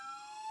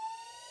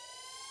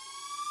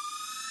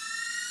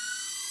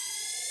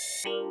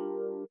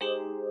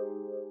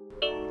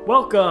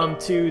Welcome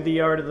to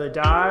the Art of the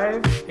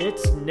Dive.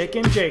 It's Nick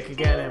and Jake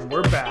again, and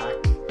we're back.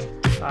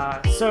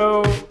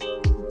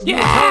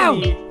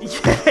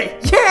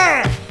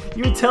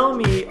 You were telling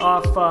me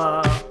off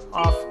pod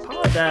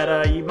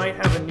that you might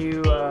have a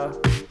new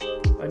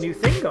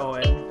thing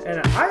going, and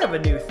I have a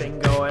new thing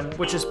going,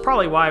 which is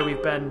probably why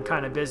we've been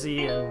kind of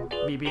busy and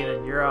me being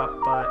in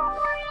Europe. But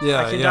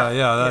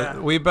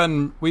We've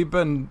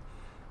been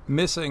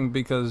missing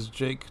because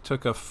Jake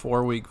took a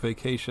 4-week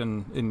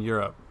vacation in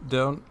Europe.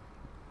 Don't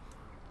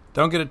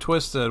get it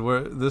twisted.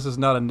 This is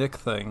not a Nick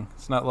thing.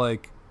 It's not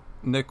like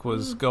Nick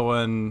was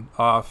going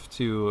off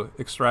to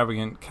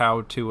extravagant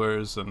cow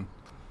tours and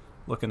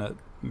looking at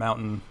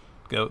mountain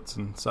goats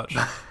and such.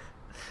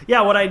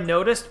 Yeah, what I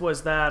noticed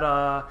was that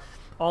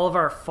all of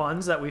our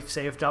funds that we've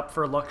saved up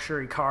for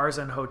luxury cars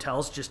and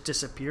hotels just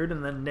disappeared,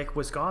 and then Nick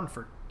was gone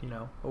for,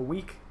 a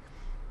week.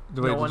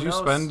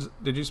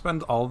 Did you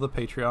spend all the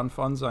Patreon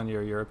funds on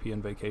your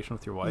European vacation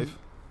with your wife?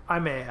 I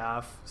may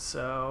have.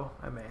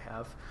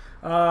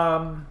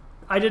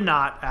 I did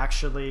not,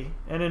 actually.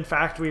 And in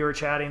fact, we were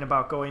chatting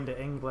about going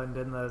to England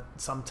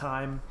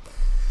sometime.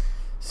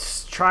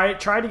 Try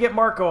to get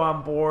Marco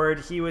on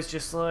board. He was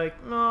just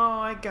like, no,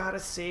 I gotta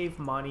save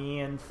money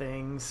and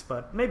things.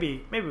 But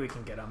maybe we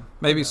can get him.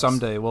 Maybe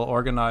someday we'll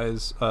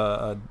organize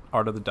a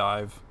Art of the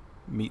Dive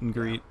meet and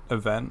greet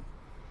event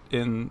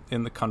in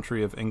the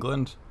country of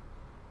England.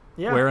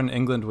 Yeah. Where in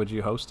England would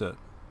you host it?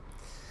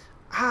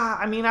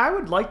 I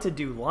would like to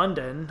do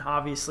London,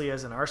 obviously,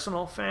 as an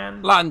Arsenal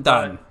fan.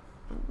 London.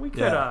 We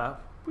could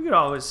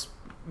always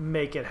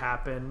make it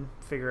happen,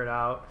 figure it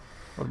out.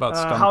 What about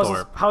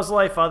Scunthorpe? How's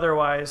life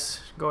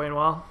otherwise? Going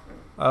well?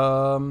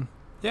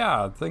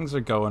 Yeah, things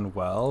are going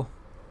well.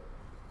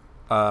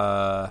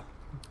 So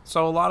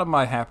a lot of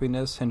my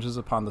happiness hinges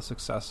upon the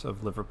success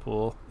of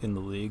Liverpool in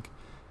the league.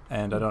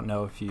 And I don't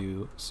know if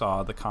you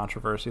saw the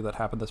controversy that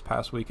happened this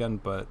past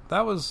weekend, but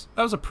that was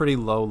a pretty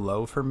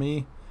low for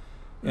me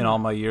in all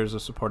my years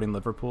of supporting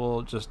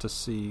Liverpool, just to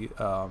see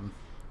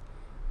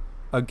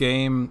a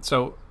game.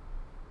 So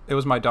it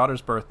was my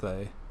daughter's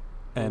birthday,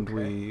 and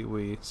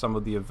we some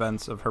of the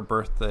events of her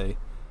birthday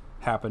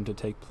happened to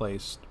take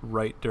place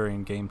right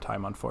during game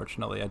time.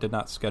 Unfortunately, I did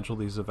not schedule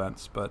these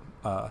events, but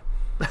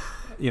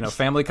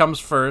family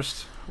comes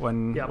first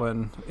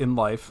when in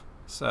life.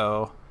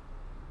 So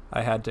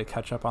I had to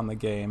catch up on the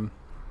game.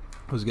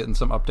 I was getting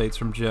some updates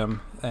from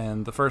Jim,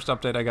 and the first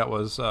update I got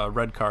was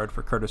red card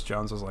for Curtis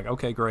Jones. I was like,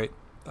 okay, great.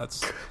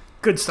 That's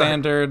good start.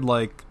 Standard,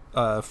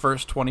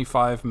 first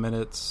 25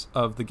 minutes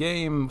of the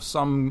game,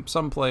 some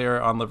player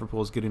on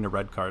Liverpool is getting a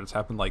red card. It's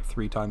happened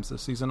 3 times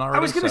this season already.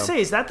 I was going to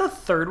say, is that the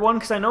third one?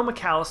 Because I know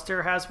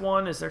McAllister has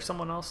one. Is there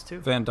someone else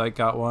too? Van Dijk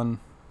got one.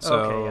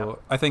 So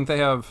I think they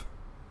have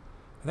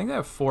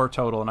 4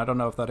 total, and I don't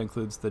know if that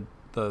includes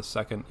the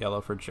second yellow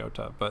for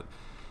Jota. But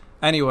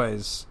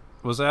anyways,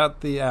 was at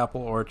the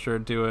apple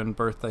orchard doing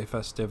birthday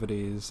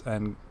festivities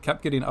and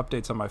kept getting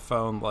updates on my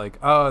phone like,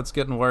 oh, it's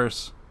getting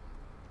worse.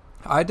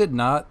 I did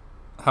not,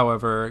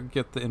 however,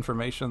 get the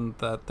information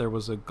that there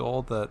was a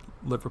goal that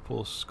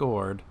Liverpool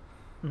scored,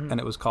 and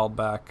it was called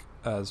back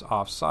as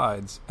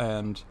offsides,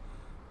 and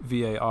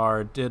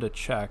VAR did a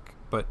check,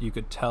 but you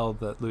could tell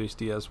that Luis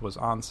Diaz was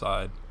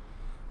onside.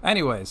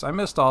 Anyways, I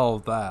missed all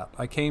of that.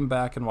 I came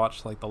back and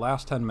watched the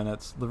last 10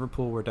 minutes.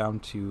 Liverpool were down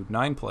to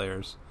 9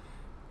 players.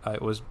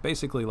 It was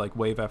basically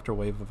wave after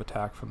wave of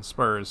attack from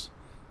Spurs,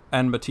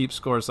 and Matip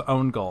scores the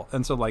own goal.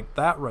 And so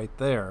that right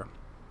there,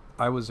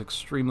 I was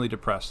extremely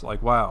depressed.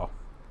 Wow,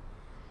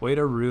 way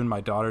to ruin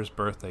my daughter's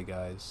birthday,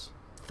 guys.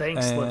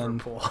 Thanks,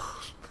 Liverpool.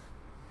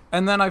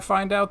 And then I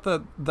find out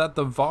that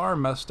the VAR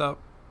messed up.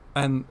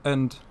 And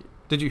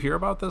did you hear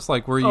about this?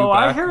 Were you back?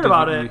 I heard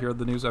about it. Did you hear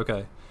the news?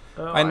 Okay.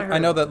 I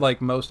know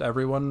that most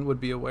everyone would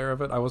be aware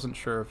of it. I wasn't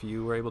sure if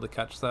you were able to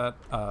catch that.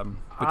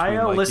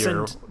 Between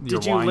listened. Your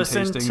Did you wine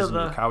listen tastings to and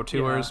your cow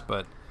tours,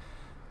 but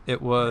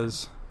it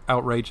was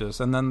outrageous.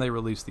 And then they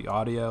released the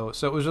audio,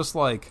 so it was just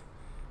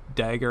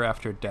dagger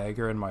after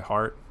dagger in my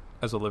heart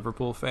as a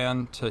Liverpool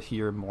fan to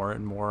hear more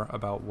and more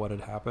about what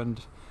had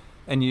happened.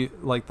 And the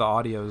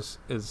audio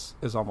is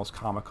almost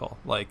comical.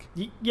 I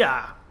think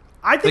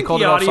they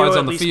called the it audio offsides at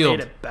on the least field.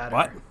 made it better.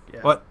 What?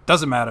 Yeah. What?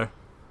 Doesn't matter.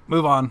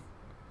 Move on.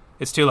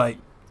 It's too late.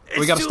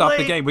 We got to stop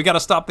the game. We got to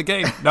stop the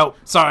game. No,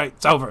 sorry,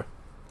 it's over.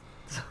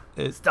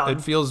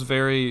 It feels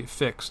very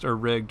fixed or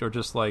rigged, or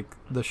just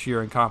the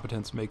sheer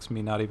incompetence makes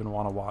me not even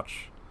want to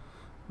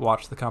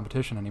watch the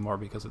competition anymore,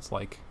 because it's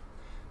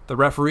the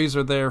referees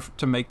are there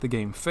to make the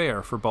game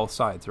fair for both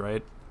sides,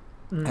 right?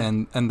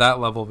 And that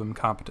level of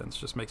incompetence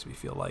just makes me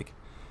feel like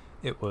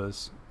it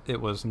was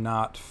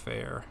not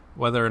fair.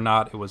 Whether or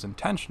not it was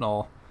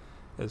intentional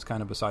is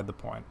kind of beside the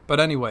point. But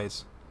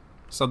anyways,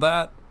 so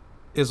that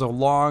is a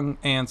long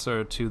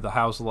answer to the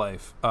how's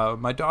life.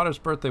 My daughter's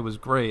birthday was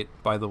great,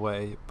 by the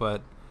way,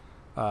 but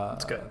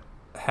That's good.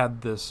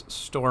 Had this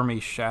stormy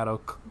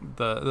shadow,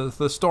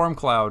 the storm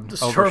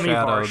cloud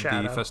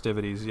overshadowed the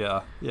festivities.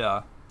 Yeah.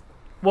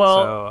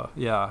 Well,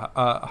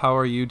 how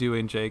are you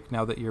doing, Jake?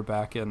 Now that you're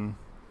back in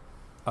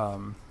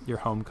your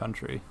home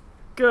country?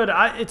 Good.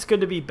 It's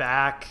good to be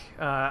back.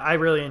 I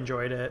really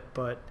enjoyed it,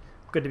 but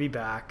good to be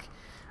back.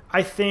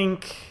 I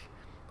think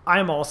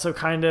I'm also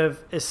kind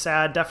of as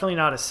sad, definitely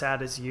not as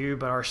sad as you,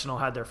 but Arsenal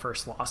had their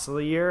first loss of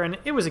the year, and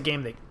it was a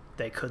game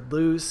they could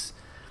lose.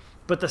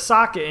 But the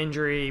Saka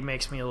injury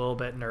makes me a little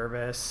bit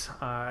nervous,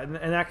 and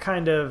that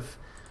kind of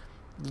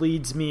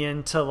leads me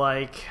into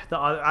like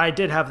I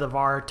did have the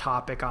VAR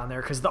topic on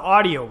there because the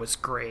audio was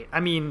great. I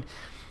mean,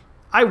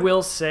 I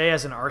will say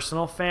as an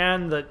Arsenal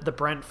fan that the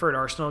Brentford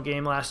Arsenal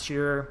game last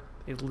year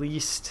at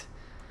least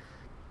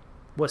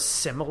was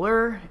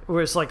similar. It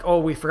was like, oh,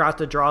 we forgot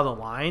to draw the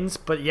lines,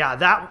 but yeah,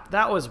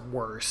 that was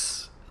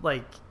worse.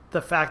 Like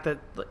the fact that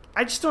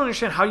I just don't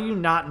understand how you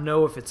not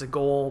know if it's a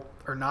goal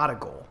or not a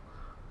goal.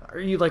 Are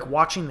you like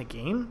watching the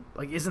game?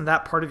 Like, isn't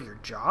that part of your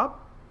job?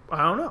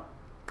 I don't know.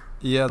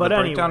 Yeah, but the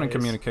breakdown in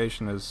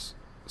communication is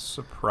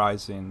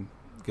surprising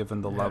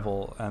given the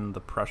level and the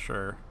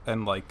pressure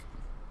and like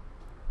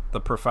the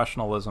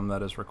professionalism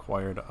that is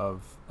required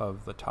of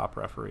the top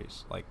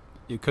referees. Like,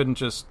 you couldn't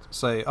just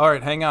say, all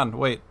right, hang on,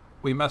 wait,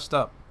 we messed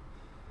up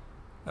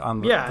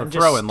on the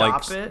throw in.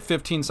 Like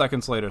 15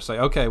 seconds later, say,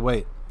 okay,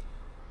 wait,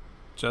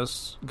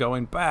 just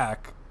going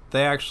back,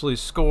 they actually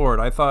scored.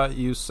 I thought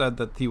you said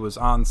that he was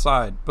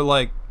onside. But,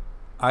 like,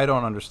 I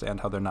don't understand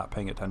how they're not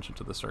paying attention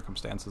to the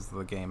circumstances of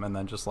the game and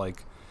then just,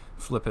 like,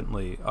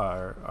 flippantly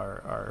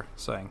are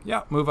saying,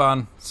 yeah, move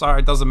on.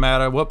 Sorry, it doesn't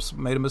matter. Whoops,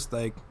 made a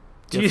mistake.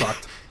 Get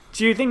fucked.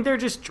 Do you think they're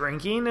just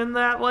drinking in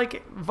that,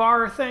 like,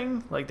 VAR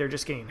thing? Like, they're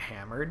just getting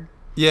hammered?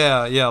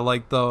 Yeah,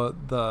 like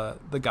the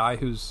guy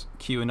who's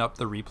queuing up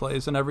the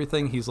replays and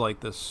everything, he's, like,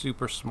 this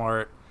super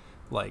smart,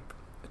 like,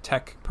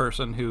 tech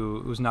person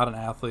who's not an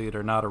athlete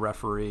or not a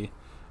referee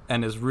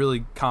and is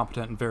really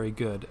competent and very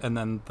good, and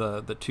then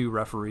the two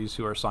referees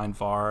who are assigned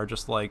VAR are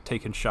just like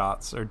taking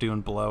shots or doing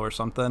blow or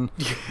something.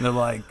 And they're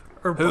like,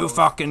 who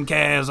fucking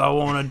cares? I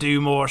want to do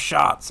more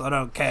shots. I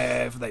don't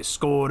care if they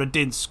scored or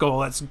didn't score.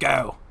 Let's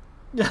go.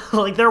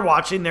 Like they're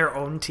watching their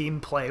own team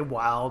play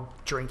while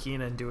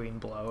drinking and doing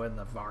blow in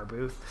the VAR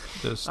booth.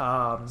 Just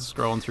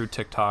scrolling through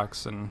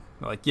TikToks and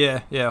like,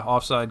 yeah,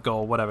 offside,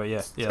 goal, whatever.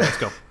 Yeah, let's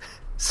go.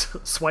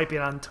 Swiping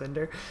on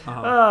Tinder.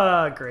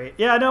 Great.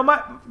 Yeah,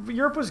 no,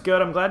 Europe was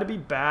good. I'm glad to be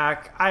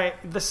back.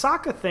 The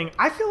Saka thing,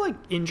 I feel like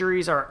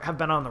injuries have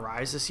been on the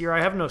rise this year.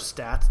 I have no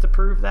stats to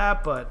prove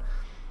that, but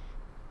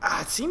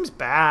it seems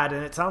bad,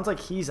 and it sounds like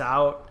he's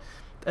out.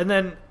 And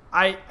then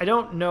I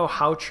don't know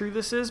how true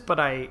this is, but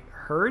I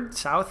heard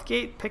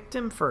Southgate picked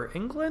him for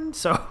England,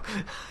 so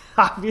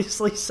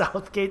obviously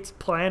Southgate's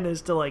plan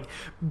is to like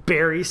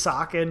bury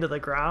Saka into the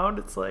ground.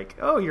 It's like,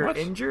 oh, you're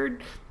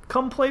injured?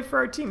 Come play for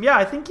our team. Yeah,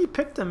 I think he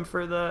picked him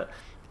for the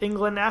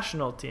England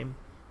national team.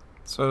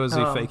 So is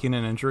he faking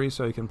an injury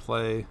so he can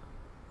play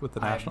with the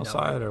national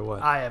side or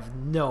what? I have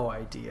no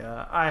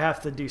idea. I have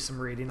to do some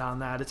reading on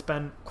that. It's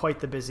been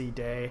quite the busy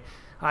day.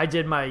 I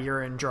did my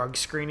urine drug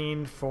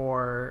screening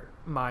for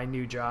my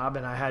new job,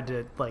 and I had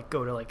to like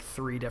go to like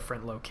 3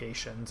 different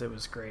locations. It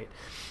was great.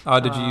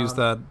 Did you use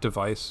that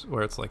device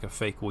where it's like a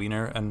fake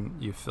wiener and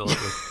you fill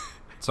it with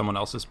someone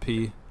else's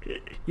pee?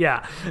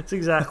 Yeah, that's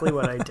exactly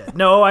what I did.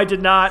 No, I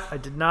did not.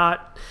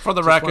 For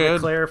the record, want to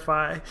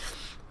clarify.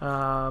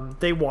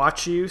 They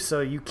watch you, so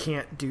you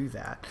can't do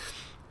that.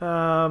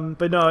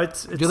 But no,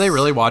 it's. Do they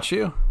really watch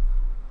you?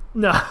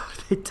 No,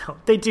 they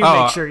don't. They do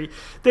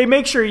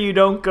make sure you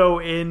don't go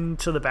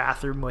into the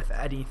bathroom with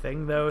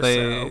anything though.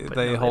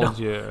 They hold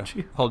your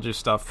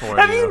stuff for you.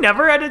 Have you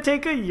never had to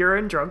take a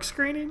urine drug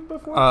screening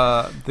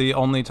before? The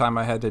only time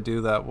I had to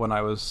do that when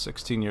I was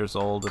 16 years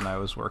old and I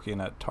was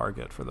working at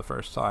Target for the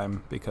first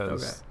time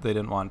because they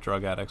didn't want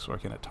drug addicts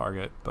working at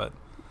Target. But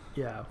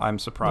yeah, I'm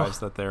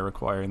surprised that they're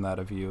requiring that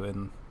of you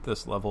in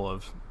this level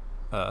of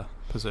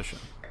position.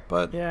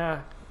 But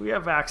yeah, we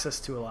have access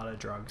to a lot of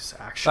drugs,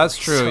 actually. That's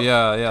true. So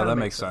yeah, that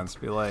makes sense.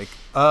 Be like,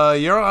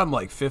 you're on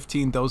like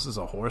 15 doses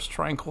of horse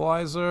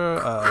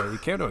tranquilizer. You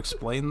care to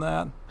explain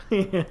that?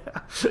 Yeah.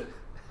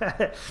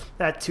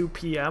 At 2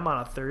 p.m.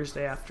 on a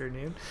Thursday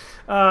afternoon.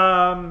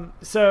 It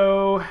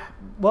feels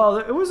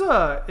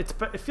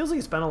like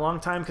it's been a long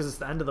time because it's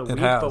the end of the week.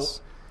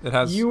 It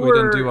has. We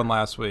didn't do one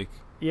last week.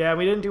 Yeah,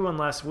 we didn't do one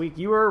last week.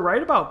 You were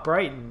right about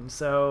Brighton,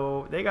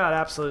 so they got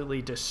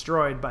absolutely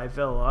destroyed by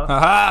Villa.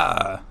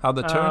 Ha! How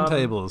the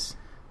turntables.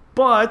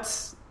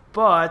 But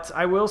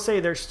I will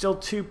say there's still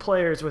 2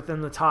 players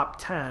within the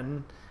top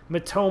 10.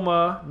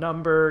 Mitoma,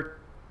 number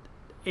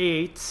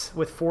 8,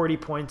 with 40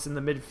 points in the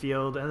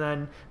midfield, and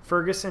then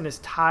Ferguson is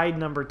tied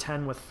number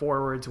 10 with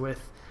forwards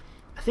with,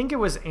 I think it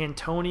was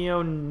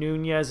Antonio,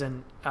 Nunez,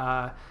 and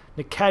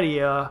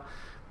Nketiah.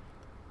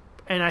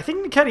 And I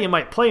think Nketiah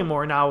might play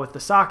more now with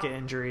the Saka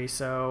injury,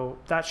 so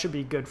that should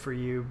be good for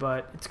you.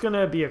 But it's going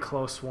to be a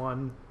close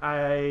one.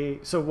 3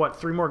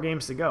 more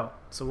games to go,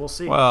 so we'll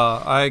see.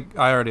 Well, I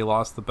already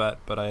lost the bet,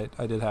 but I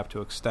did have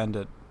to extend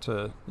it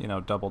to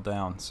double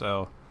down.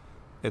 So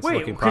it's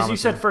looking promising. Because you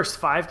said first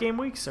 5 game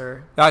weeks,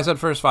 or? I said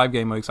first 5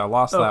 game weeks. I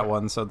lost that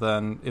one, so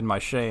then in my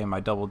shame,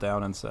 I doubled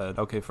down and said,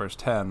 okay, first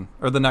 10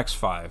 or the next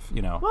 5.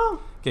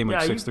 Game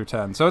week 6 through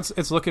 10. So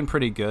it's looking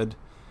pretty good.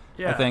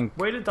 Yeah. I think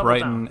Way to double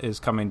Brighton down. is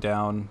coming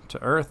down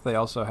to earth. They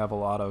also have a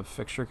lot of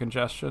fixture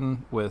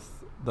congestion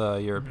with the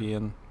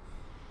European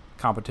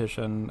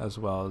competition as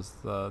well as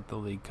the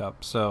League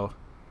Cup. So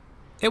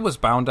it was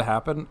bound to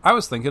happen. I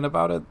was thinking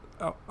about it.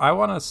 I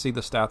want to see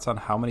the stats on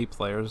how many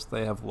players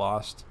they have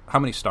lost, how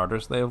many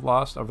starters they have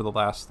lost over the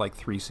last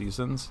 3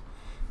 seasons.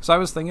 So I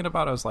was thinking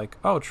about it. I was like,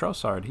 oh,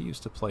 Trossard, he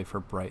used to play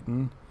for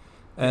Brighton.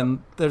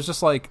 And there's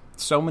just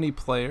so many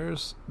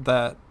players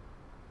that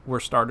were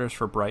starters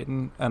for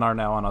Brighton and are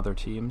now on other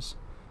teams.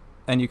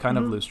 And you kind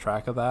of lose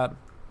track of that.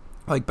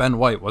 Like Ben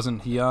White,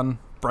 wasn't he on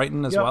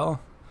Brighton as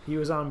well? He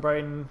was on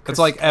Brighton. It's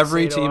like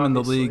every team in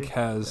the league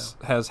has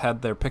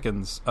had their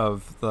pickings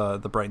of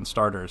the Brighton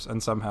starters,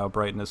 and somehow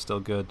Brighton is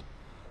still good.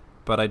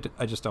 But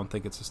I just don't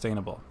think it's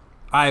sustainable.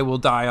 I will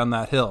die on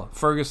that hill.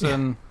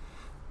 Ferguson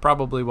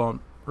probably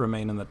won't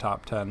remain in the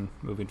top 10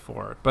 moving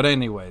forward. But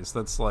anyways,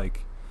 that's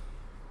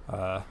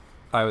I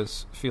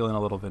was feeling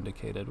a little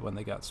vindicated when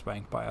they got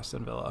spanked by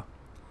Aston Villa.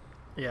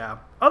 Yeah.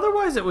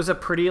 Otherwise, it was a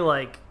pretty,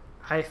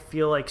 I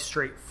feel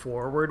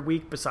straightforward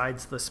week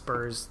besides the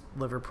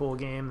Spurs-Liverpool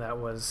game that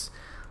was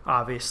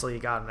obviously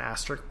got an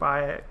asterisk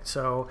by it.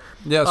 So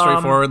yeah,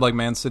 straightforward.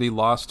 Man City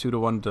lost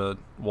 2-1 to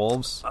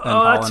Wolves, and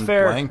Holland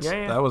blanked.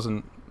 Yeah. That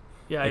wasn't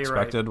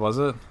expected, was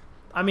it?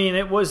 I mean,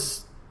 it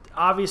was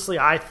obviously.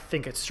 I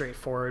think it's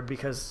straightforward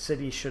because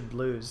City should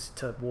lose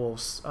to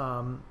Wolves.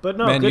 But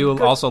no, Man, you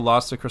also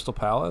lost to Crystal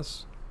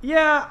Palace.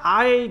 Yeah,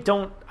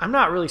 I'm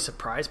not really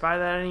surprised by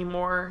that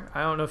anymore.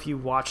 I don't know if you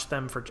watched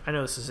them I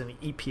know this is an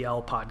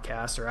EPL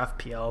podcast or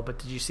FPL, but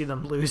did you see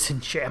them lose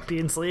in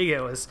Champions League? It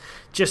was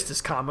just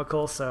as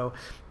comical. So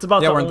it's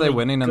about weren't they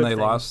winning and they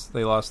lost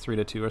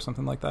 3-2 or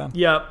something like that?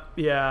 Yep.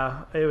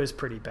 Yeah, it was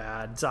pretty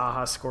bad.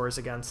 Zaha scores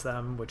against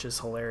them, which is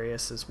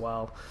hilarious as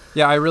well.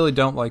 Yeah, I really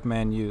don't like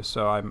Man U,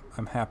 so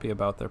I'm happy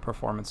about their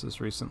performances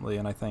recently,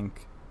 and I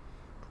think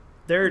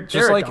they're a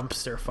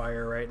dumpster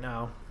fire right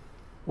now.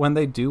 When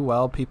they do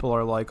well, people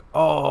are like,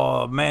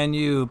 oh, Man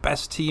U,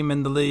 best team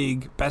in the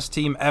league, best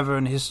team ever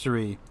in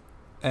history.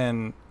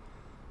 And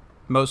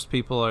most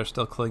people are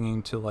still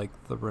clinging to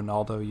the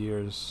Ronaldo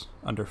years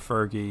under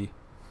Fergie.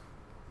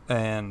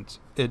 And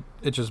it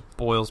just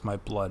boils my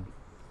blood.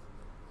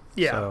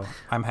 Yeah. So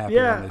I'm happy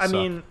when they suck. I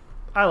mean,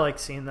 I like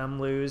seeing them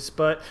lose,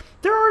 but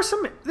there's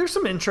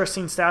some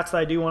interesting stats that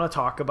I do want to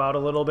talk about a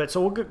little bit.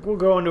 So we'll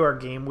go into our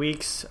game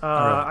weeks.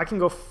 Right. I can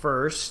go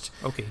first.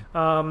 Okay.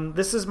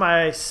 This is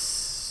my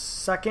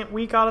second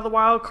week out of the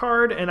wild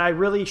card, and I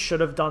really should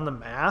have done the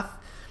math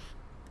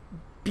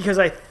because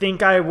I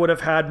think I would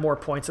have had more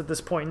points at this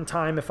point in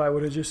time if I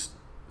would have just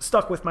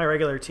stuck with my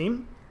regular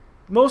team,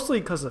 mostly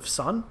because of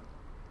Son.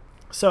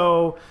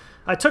 So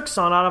I took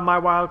Son out of my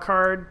wild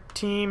card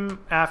team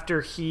after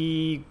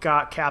he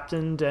got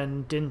captained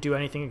and didn't do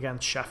anything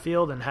against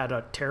Sheffield and had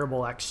a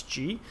terrible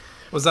XG.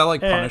 Was that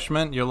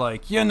punishment? You're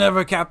you're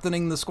never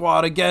captaining the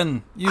squad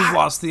again. You've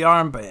lost the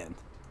armband.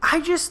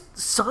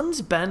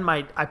 Son's been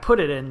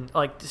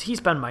he's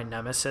been my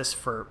nemesis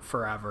for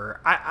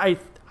forever.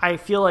 I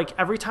feel like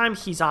every time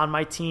he's on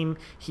my team,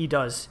 he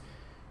does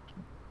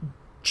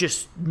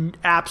just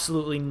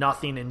absolutely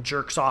nothing and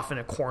jerks off in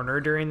a corner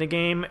during the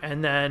game.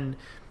 And then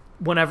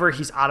whenever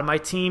he's out of my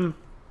team,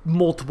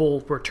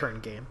 multiple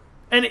return game.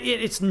 And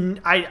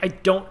I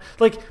don't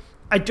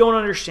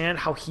understand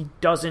how he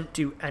doesn't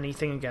do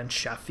anything against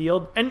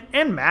Sheffield and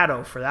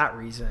Maddo for that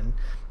reason.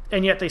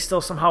 And yet they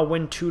still somehow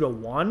win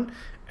 2-1.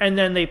 And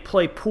then they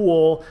play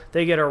Pool,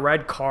 they get a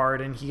red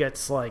card, and he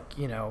gets a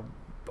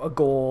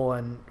goal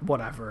and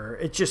whatever.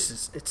 It just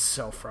is, it's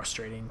so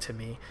frustrating to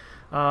me.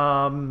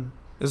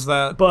 Is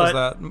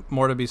that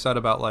more to be said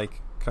about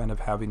kind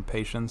of having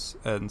patience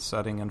and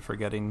setting and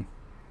forgetting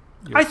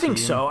your I think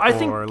team? so.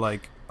 Or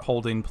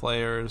holding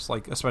players,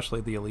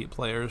 especially the elite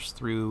players,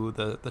 through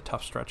the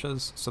tough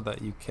stretches so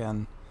that you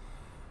can,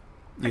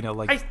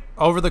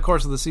 over the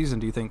course of the season,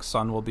 do you think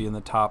Son will be in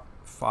the top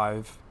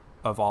 5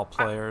 of all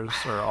players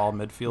or all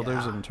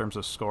midfielders in terms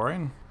of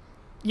scoring?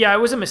 Yeah, it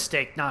was a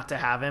mistake not to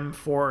have him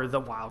for the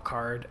wild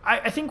card.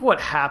 I think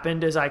what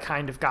happened is I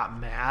kind of got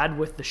mad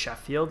with the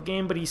Sheffield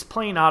game, but he's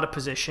playing out of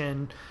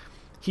position.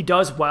 He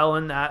does well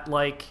in that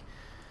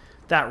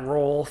that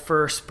role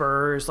for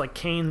Spurs.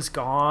 Kane's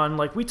gone.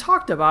 We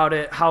talked about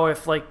it, how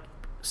if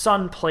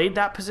Son played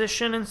that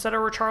position instead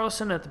of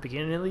Richarlison at the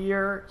beginning of the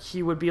year,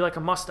 he would be a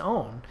must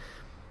own.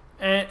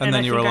 And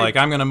then you were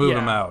I'm going to move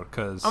him out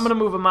because I'm going to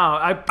move him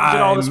out. I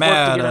did all this work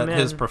to get him in.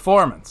 His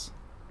performance.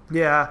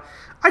 Yeah,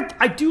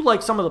 I do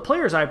like some of the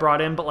players I brought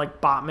in, but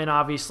Botman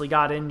obviously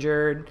got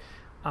injured.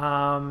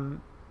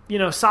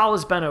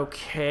 Salah's been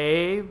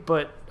okay,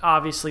 but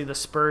obviously the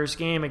Spurs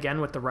game again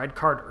with the red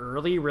card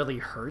early really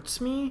hurts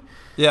me.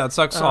 Yeah, it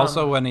sucks.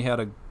 Also, when he had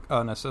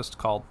an assist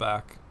called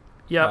back.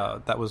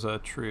 Yeah, that was a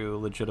true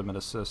legitimate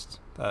assist.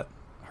 That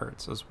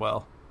hurts as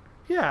well.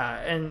 Yeah,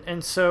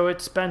 and so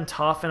it's been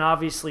tough, and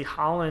obviously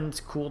Holland's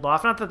cooled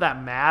off. Not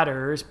that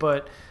matters,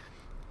 but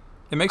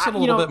it makes it a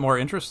little bit more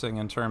interesting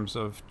in terms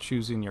of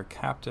choosing your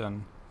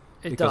captain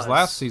Because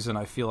last season,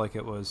 I feel like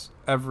it was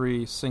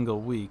every single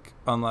week,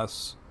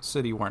 unless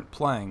City weren't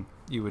playing,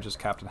 you would just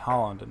captain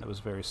Haaland, and it was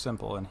very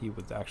simple, and he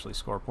would actually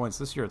score points.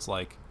 This year, it's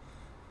like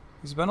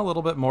he's been a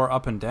little bit more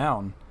up and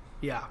down.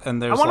 Yeah.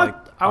 And there's I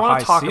want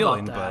to talk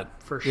ceiling, about that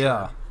but, for sure.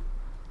 Yeah.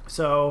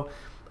 So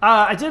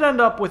I did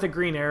end up with a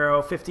green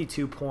arrow,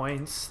 52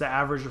 points. The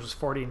average was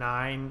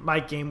 49. My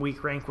game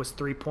week rank was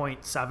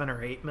 3.7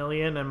 or 8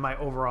 million, and my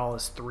overall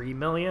is 3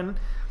 million.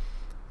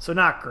 So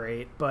not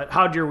great, but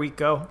how'd your week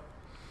go?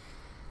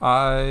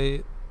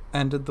 I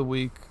ended the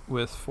week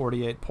with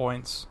 48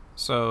 points.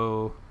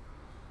 So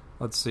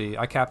let's see.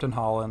 I captained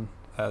Haaland,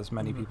 as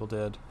many people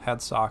did.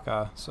 Had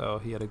Saka, so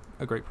he had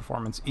a great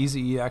performance.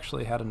 Easy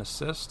actually had an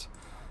assist,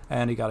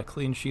 and he got a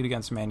clean sheet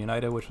against Man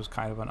United, which was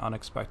kind of an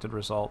unexpected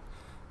result.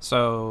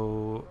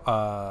 So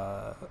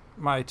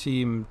my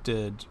team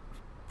did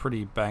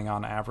pretty bang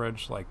on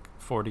average, like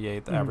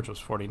 48. The average was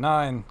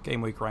 49.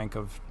 Game week rank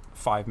of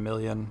 5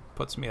 million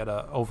puts me at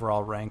an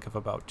overall rank of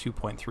about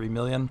 2.3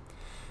 million,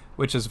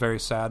 which is very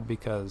sad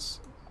because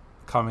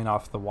coming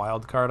off the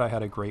wild card, I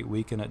had a great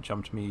week and it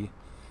jumped me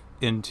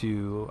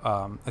into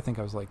I think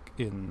I was like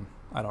in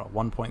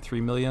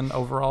 1.3 million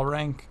overall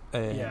rank,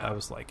 and I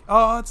was like,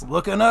 oh, it's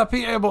looking up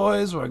here,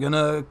 boys, we're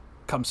gonna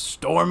come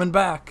storming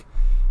back,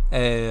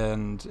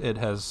 and it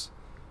has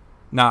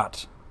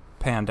not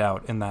panned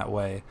out in that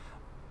way.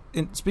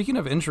 Speaking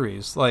of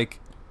injuries, like,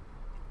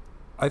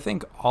 I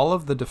think all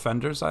of the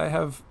defenders I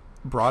have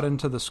brought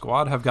into the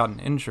squad have gotten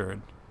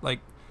injured. Like,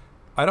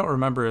 I don't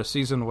remember a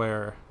season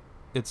where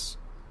it's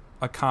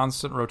a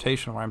constant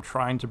rotation where I'm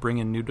trying to bring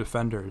in new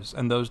defenders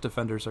and those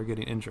defenders are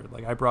getting injured.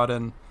 Like, I brought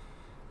in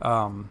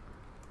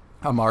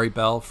Amari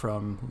Bell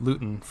from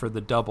Luton for the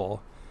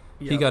double.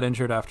 Yep. He got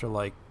injured after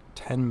like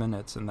 10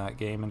 minutes in that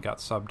game and got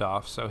subbed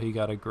off, so he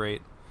got a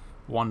great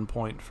 1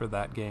 point for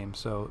that game.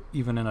 So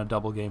even in a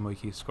double game week,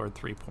 he scored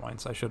 3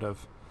 points. I should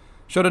have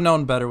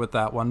known better with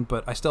that one,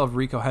 but I still have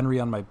Rico Henry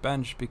on my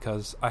bench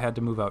because I had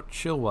to move out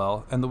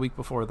Chilwell, and the week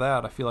before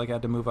that, I feel like I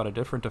had to move out a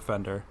different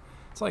defender.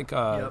 It's like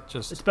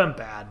just it's been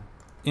bad.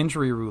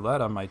 Injury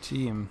roulette on my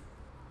team.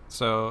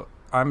 So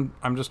I'm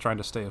just trying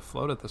to stay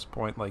afloat at this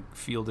point, like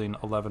fielding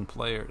 11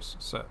 players.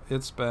 So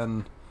it's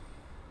been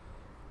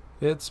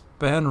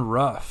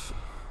rough.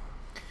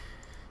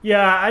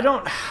 Yeah,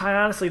 I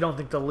honestly don't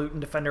think the Luton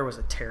defender was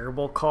a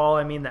terrible call.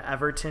 I mean, the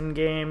Everton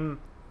game,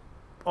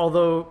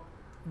 although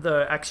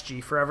the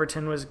XG for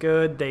Everton was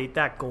good,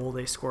 that goal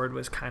they scored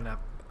was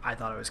I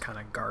thought it was kind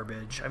of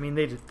garbage. I mean,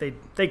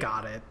 they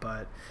got it,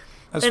 but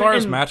as far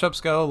as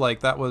matchups go,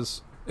 like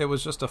it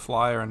was just a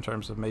flyer in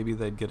terms of maybe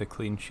they'd get a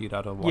clean sheet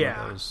out of one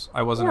of those.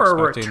 I wasn't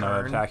expecting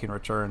an attacking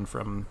return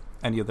from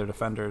any of their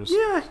defenders. Yeah,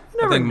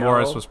 you never I think know.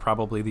 Morris was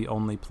probably the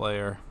only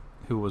player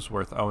who was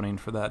worth owning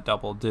for that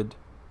double.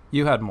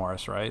 You had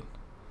Morris, right?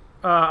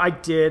 I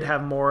did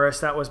have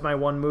Morris. That was my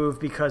one move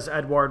because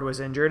Edouard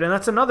was injured, and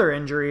that's another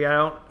injury.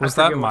 Was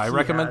that my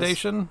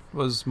recommendation?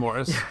 Was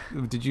Morris?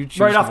 Yeah. Did you choose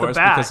right off Morris the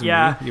bat? Because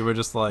of me? You were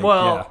just like,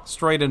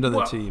 straight into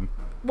the team.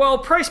 Well,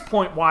 price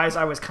point wise,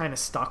 I was kind of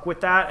stuck with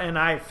that, and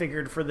I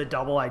figured for the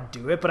double I'd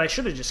do it, but I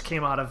should have just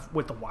came out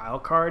with the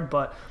wild card.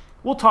 But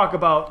we'll talk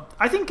about.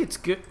 I think it's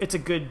good. It's a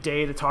good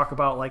day to talk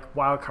about like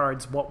wild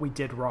cards, what we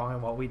did wrong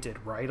and what we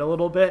did right a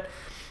little bit.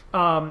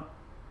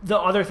 The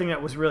other thing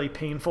that was really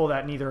painful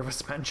that neither of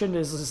us mentioned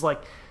is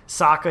like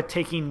Saka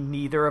taking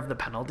neither of the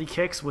penalty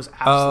kicks was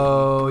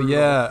absolutely brutal.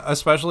 Yeah,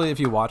 especially if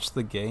you watch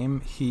the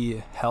game,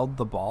 he held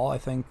the ball, I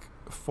think,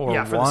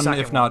 for one,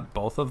 if not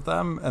both of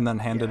them, and then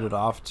handed it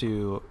off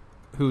to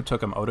who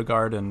took him,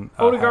 Odegaard and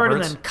Havertz?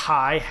 And then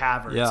Kai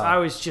Havertz. Yeah. I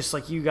was just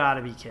like, you got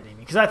to be kidding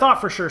me, because I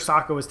thought for sure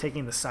Saka was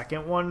taking the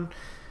second one.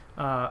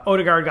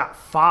 Odegaard got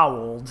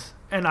fouled,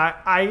 and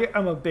I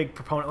am a big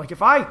proponent. Like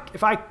if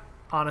I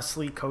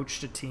honestly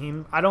coached a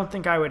team, I don't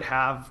think I would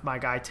have my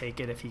guy take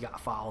it if he got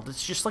fouled.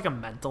 It's just like a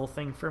mental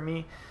thing for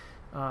me.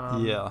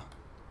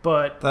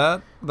 But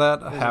that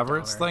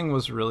Havertz thing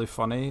was really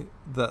funny.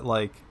 That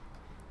like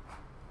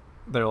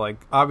they're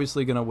like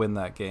obviously gonna win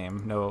that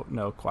game,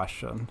 no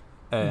question.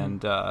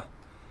 And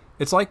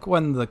it's like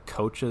when the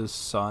coach's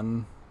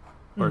son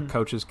or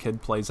coach's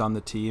kid plays on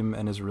the team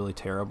and is really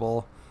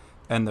terrible,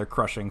 and they're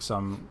crushing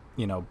some,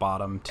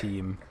 bottom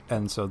team,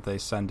 and so they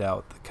send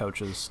out the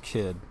coach's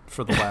kid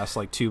for the last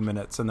 2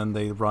 minutes, and then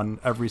they run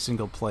every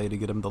single play to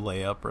get him the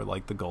layup or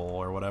the goal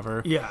or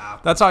whatever. Yeah.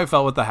 That's how I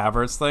felt with the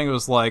Havertz thing. It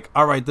was like,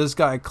 all right, this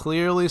guy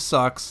clearly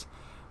sucks.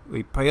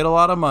 We paid a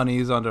lot of money.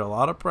 He's under a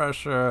lot of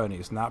pressure, and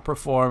he's not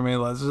performing.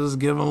 Let's just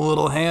give him a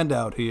little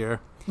handout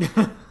here.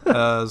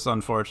 It's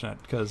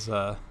unfortunate because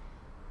could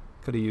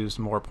have used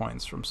more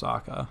points from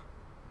Saka.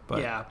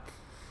 But yeah.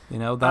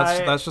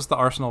 That's just the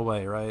Arsenal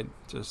way, right?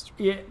 Just,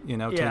 taking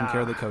care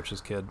of the coach's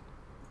kid.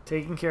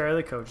 Taking care of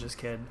the coach's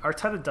kid.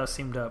 Arteta does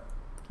seem to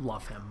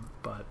love him.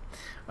 But,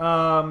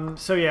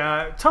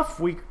 tough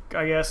week,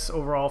 I guess,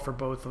 overall for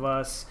both of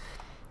us.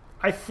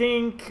 I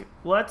think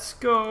let's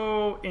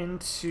go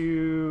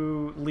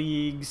into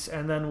leagues,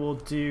 and then we'll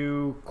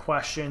do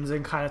questions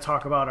and kind of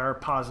talk about our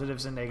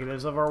positives and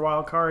negatives of our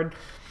wild card.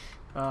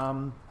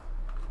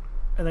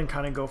 and then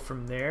kind of go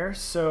from there.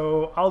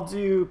 So I'll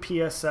do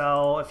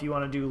PSL if you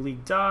want to do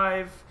League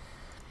Dive.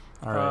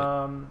 All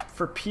right.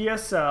 For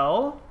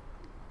PSL,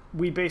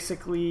 we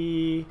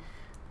basically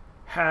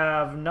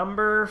have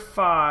number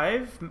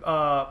 5,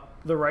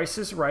 The Rice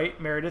is Right,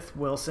 Meredith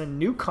Wilson,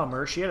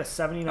 newcomer. She had a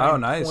 79 Oh,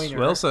 nice. pointer.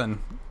 Wilson,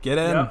 get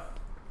in. Yep.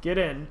 Get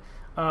in.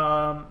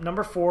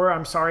 Number 4,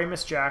 I'm Sorry,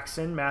 Miss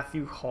Jackson,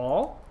 Matthew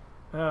Hall.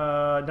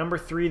 Number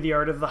 3, The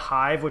Art of the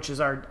Hive, which is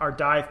our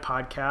dive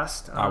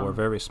podcast. We're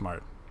very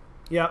smart.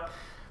 Yep.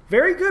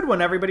 Very good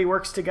when everybody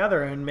works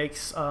together and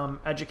makes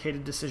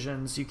educated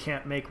decisions. You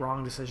can't make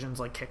wrong decisions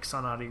like kick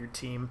someone out of your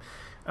team.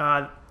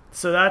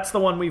 So that's the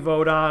one we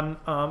vote on.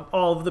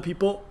 All of the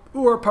people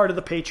who are part of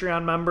the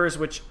Patreon members,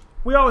 which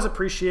we always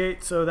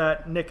appreciate, so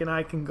that Nick and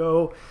I can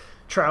go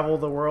travel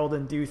the world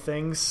and do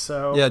things.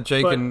 So yeah,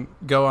 Jake can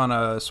go on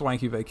a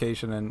swanky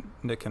vacation, and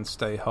Nick can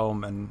stay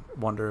home and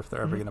wonder if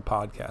they're ever going to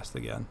podcast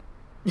again.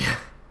 Yeah.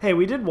 Hey,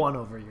 we did one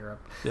over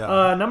Europe.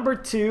 Yeah. Number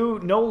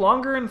 2, no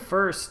longer in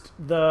first,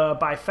 the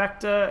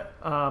Bifecta,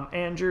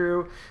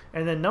 Andrew.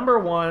 And then number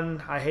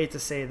 1, I hate to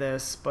say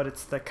this, but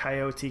it's the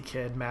Coyote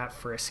Kid, Matt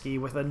Frisky,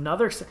 with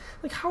another...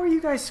 Like, how are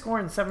you guys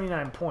scoring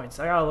 79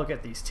 points? I gotta look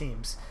at these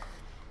teams.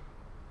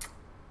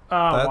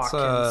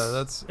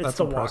 Watkins. That's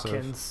the impressive.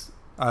 Watkins.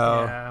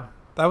 Yeah.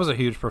 That was a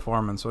huge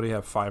performance. What do you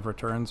have, 5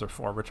 returns or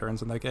 4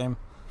 returns in that game?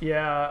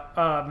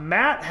 Yeah,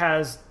 Matt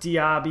has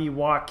Diaby,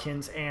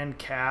 Watkins, and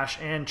Cash,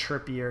 and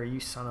Trippier. You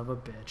son of a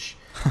bitch.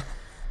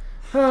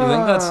 Do you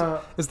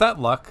think is that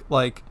luck?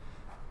 Like,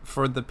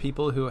 for the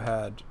people who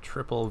had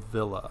triple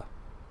Villa,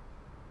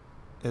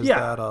 is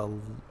that a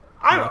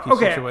lucky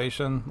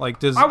situation? Like,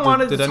 did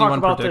anyone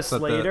predict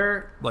that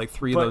later, like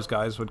 3 of those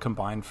guys would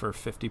combine for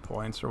 50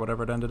 points or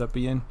whatever it ended up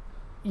being?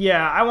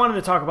 Yeah, I wanted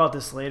to talk about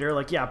this later.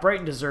 Like, yeah,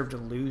 Brighton deserved to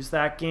lose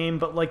that game,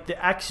 but like the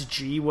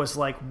XG was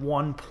like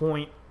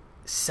 1.7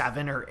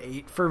 or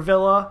 8 for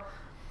Villa.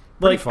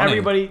 Like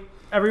everybody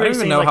I don't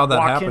even know how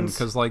that happened,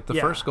 because like the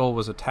first goal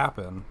was a tap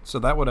in, so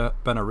that would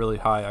have been a really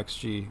high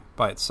XG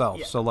by itself.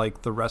 Yeah. So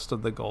like the rest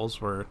of the goals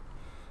were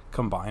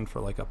combined for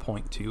like a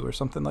 0.2 or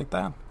something like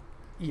that.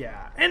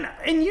 Yeah, and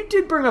you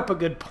did bring up a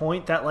good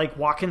point that like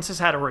Watkins has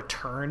had a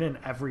return in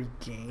every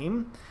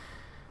game.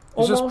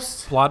 He's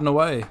just plodding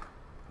away.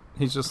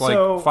 He's just like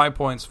 5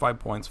 points, 5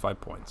 points, 5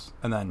 points,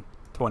 and then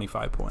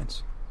 25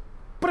 points.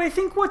 But I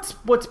think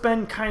what's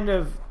been kind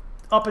of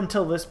up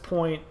until this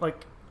point,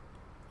 like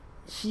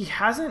he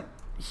hasn't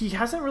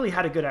really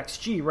had a good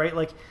XG, right?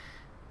 Like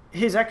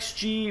his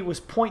XG was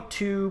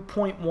 0.2,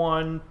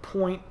 0.1,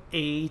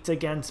 0.8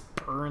 against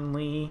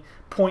Burnley,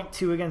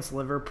 0.2 against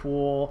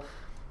Liverpool.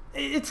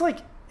 It's like,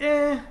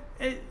 and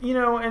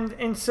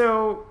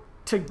so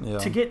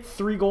to get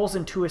 3 goals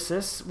and 2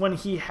 assists when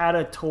he had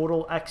a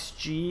total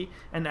XG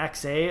and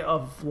XA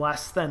of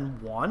less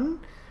than 1.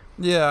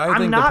 Yeah, I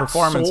think the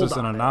performance is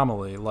an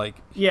anomaly. Like,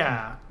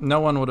 yeah, no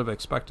one would have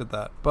expected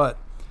that, but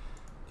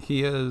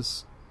he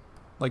is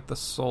like the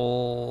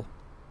sole,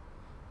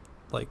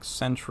 like,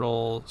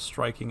 central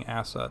striking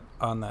asset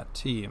on that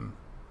team.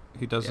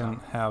 He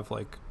doesn't have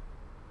like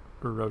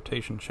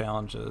rotation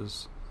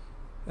challenges,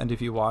 and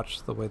if you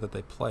watch the way that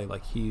they play,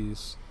 like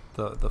he's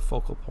the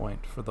focal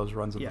point for those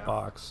runs in the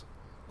box.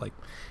 Like,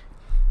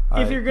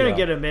 if you're going to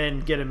get him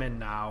in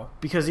now,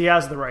 because he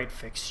has the right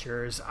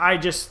fixtures.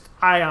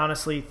 I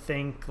honestly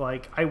think,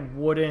 like, I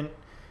wouldn't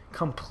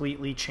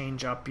completely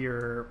change up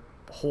your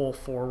whole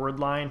forward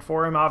line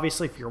for him.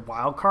 Obviously, if you're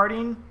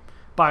wildcarding,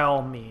 by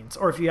all means.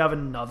 Or if you have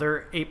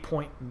another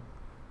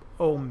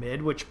 8.0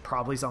 mid, which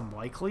probably is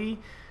unlikely,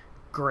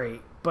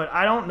 great. But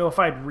I don't know if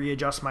I'd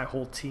readjust my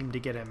whole team to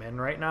get him in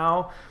right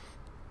now.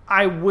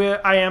 I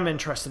am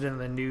interested in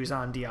the news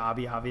on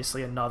Diaby,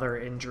 obviously, another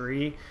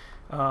injury.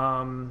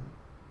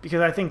 Because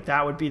I think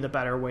that would be the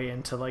better way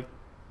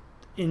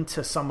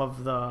into some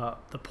of the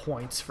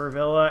points for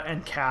Villa,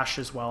 and Cash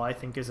as well. I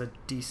think is a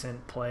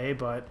decent play,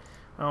 but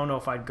I don't know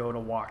if I'd go to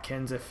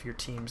Watkins if your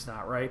team's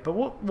not right.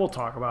 But we'll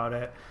talk about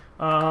it.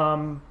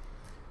 And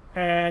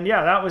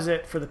yeah, that was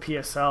it for the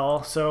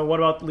PSL. So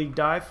what about League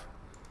Dive?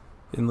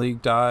 In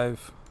League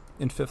Dive,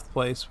 in 5th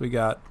place, we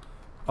got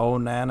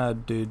Onana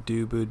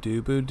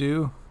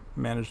Do,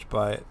 managed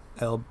by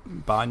El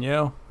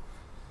Baño.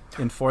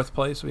 In 4th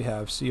place, we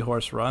have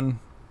Seahorse Run,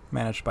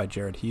 managed by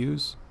Jared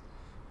Hughes.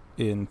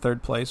 In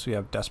 3rd place, we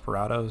have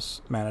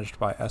Desperados, managed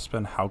by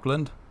Espen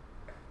Haugland.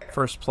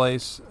 1st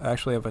place, I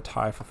actually have a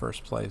tie for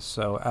 1st place.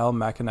 So Al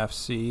Mackin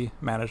FC,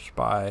 managed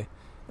by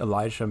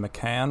Elijah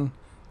McCann,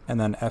 and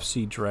then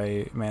FC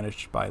Dre,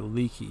 managed by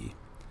Leaky.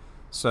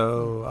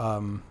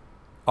 So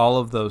all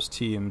of those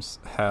teams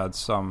had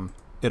some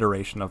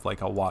iteration of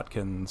like a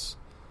Watkins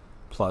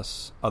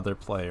plus other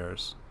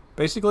players.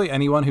 Basically,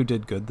 anyone who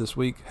did good this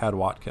week had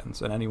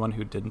Watkins, and anyone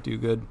who didn't do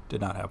good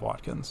did not have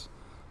Watkins.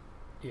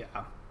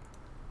 Yeah,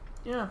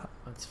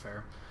 that's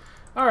fair.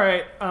 All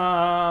right,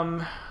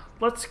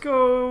 let's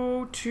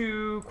go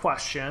to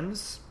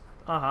questions.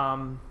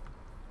 I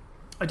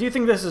do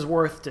think this is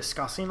worth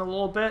discussing a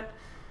little bit.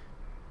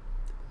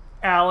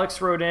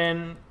 Alex wrote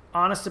in,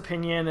 honest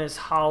opinion, is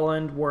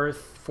Haaland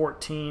worth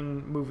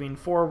 14 moving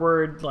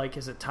forward? Like,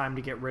 is it time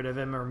to get rid of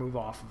him or move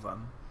off of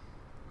him?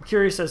 I'm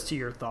curious as to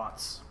your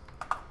thoughts.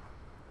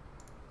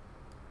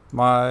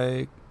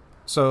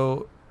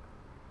 So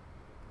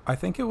I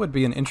think it would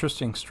be an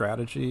interesting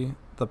strategy.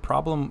 The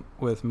problem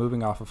with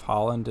moving off of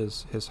Haaland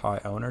is his high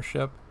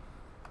ownership.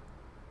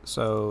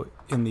 So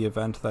in the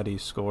event that he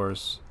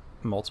scores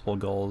multiple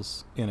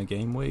goals in a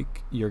game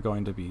week, you're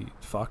going to be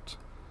fucked.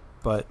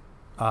 But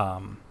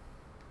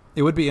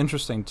it would be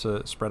interesting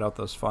to spread out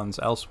those funds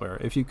elsewhere.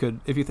 If you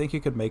think you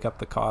could make up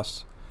the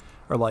cost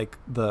or like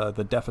the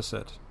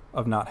deficit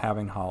of not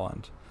having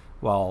Haaland,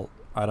 well,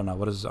 I don't know,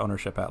 what is his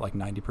ownership at, like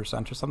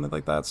 90% or something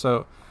like that?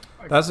 So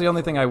that's the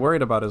only thing I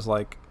worried about is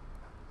like,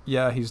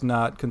 yeah, he's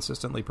not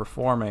consistently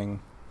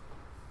performing.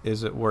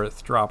 Is it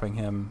worth dropping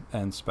him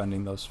and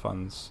spending those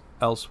funds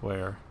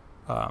elsewhere,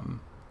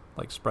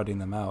 like spreading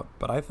them out?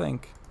 But I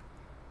think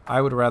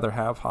I would rather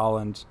have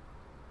Haaland,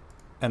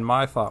 and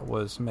my thought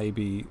was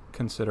maybe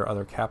consider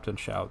other captain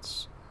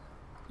shouts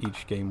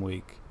each game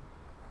week.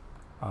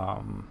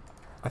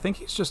 I think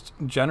he's just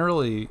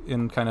generally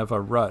in kind of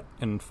a rut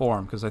in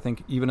form, because I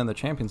think even in the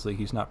Champions League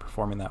he's not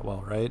performing that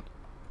well, right?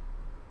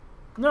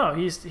 No,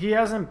 he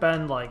hasn't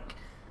been like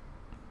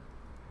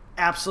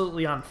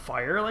absolutely on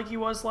fire like he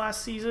was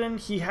last season.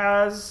 He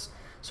has,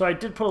 so I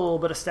did put a little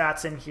bit of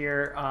stats in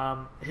here.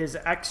 His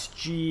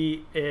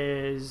XG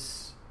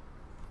is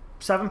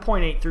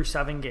 7.8 through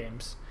 7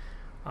 games.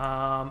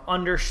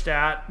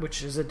 Understat,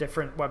 which is a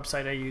different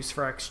website I use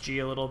for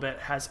XG a little bit,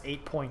 has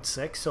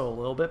 8.6, so a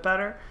little bit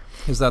better.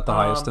 Is that the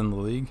highest in the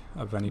league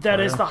of any player?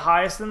 That is the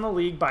highest in the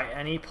league by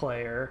any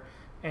player,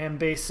 and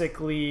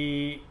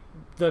basically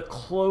the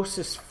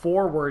closest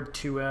forward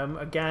to him,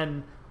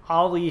 again,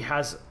 Ali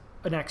has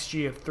an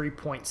XG of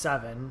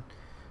 3.7.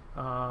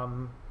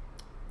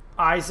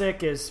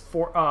 Isaac is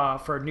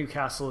for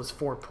Newcastle is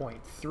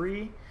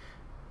 4.3.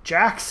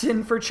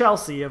 Jackson for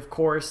Chelsea, of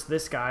course,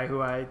 this guy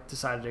who I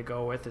decided to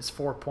go with is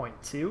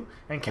 4.2,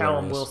 and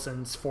Callum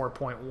Wilson's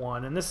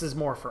 4.1, and this is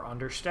more for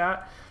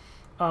understat.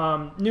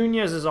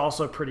 Nunez is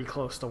also pretty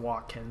close to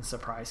Watkins,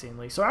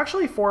 surprisingly. So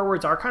actually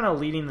forwards are kind of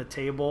leading the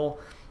table,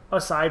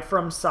 aside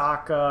from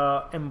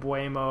Saka,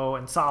 Mbeumo,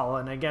 and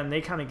Salah, and again,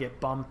 they kind of get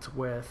bumped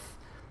with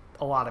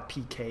a lot of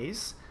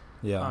PKs.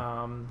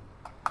 Yeah.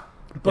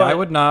 But yeah, I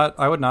would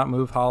not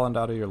move Haaland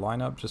out of your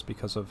lineup just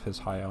because of his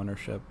high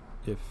ownership.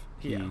 If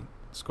he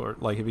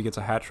scored, like if he gets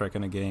a hat trick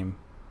in a game,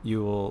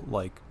 you will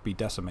like be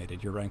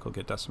decimated. Your rank will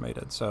get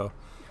decimated. So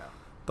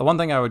the one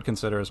thing I would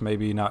consider is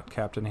maybe not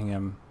captaining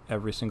him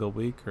every single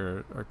week,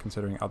 or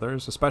considering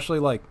others, especially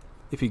like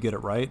if you get it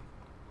right.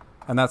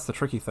 And that's the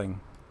tricky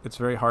thing. It's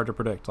very hard to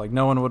predict. Like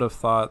no one would have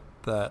thought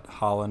that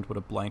Haaland would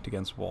have blanked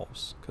against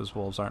Wolves, because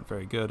Wolves aren't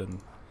very good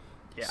and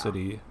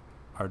City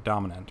are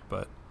dominant,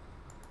 but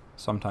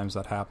sometimes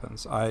that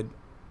happens. I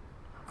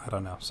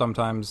don't know.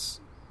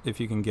 Sometimes if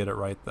you can get it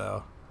right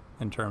though,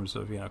 in terms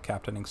of,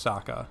 captaining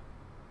Saka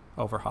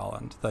over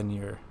Haaland, then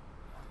you're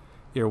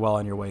well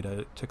on your way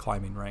to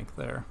climbing rank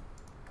there.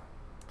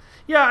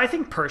 Yeah, I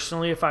think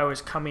personally, if I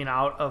was coming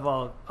out of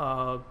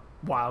a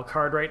wild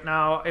card right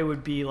now, it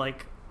would be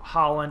like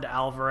Haaland,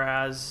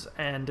 Alvarez,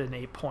 and an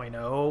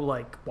 8.0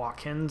 like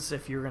Watkins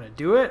if you're going to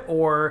do it,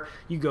 or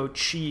you go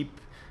cheap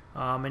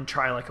and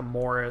try like a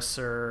Morris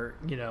or,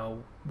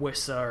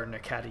 Wissa or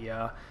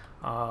Nketiah.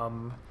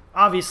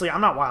 Obviously,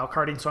 I'm not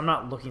wildcarding, so I'm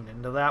not looking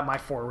into that. My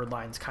forward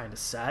line's kind of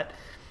set.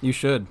 You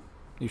should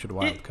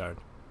wildcard.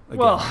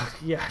 Well,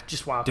 yeah,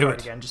 just wildcard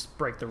again. Just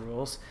break the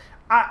rules.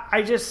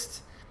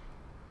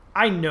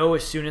 I know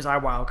as soon as I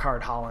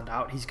wildcard Haaland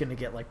out, he's going to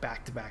get like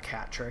back-to-back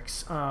hat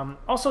tricks.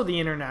 Also, the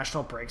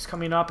international break's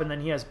coming up, and then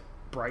he has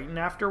Brighton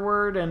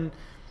afterward, and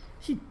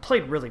he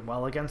played really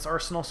well against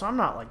Arsenal, so I'm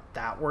not like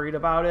that worried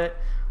about it.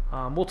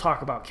 We'll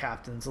talk about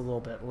captains a little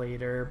bit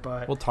later,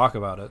 but we'll talk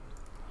about it.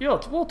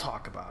 We'll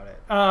talk about it.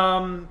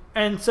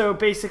 And so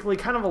basically,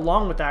 kind of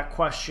along with that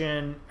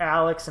question,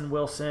 Alex and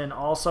Wilson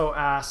also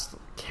asked,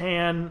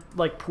 can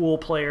like pool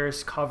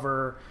players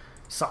cover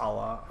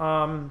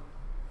Salah?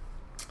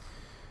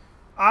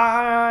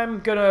 I'm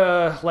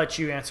gonna let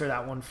you answer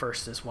that one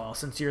first as well,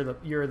 since you're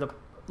the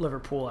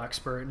Liverpool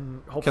expert,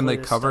 and hopefully can they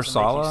cover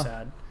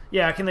Salah?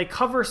 Yeah, can they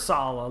cover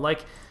Salah?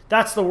 Like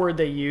that's the word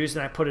they used,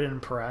 and I put it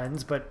in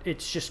parentheses, but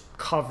it's just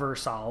cover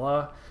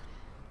Salah.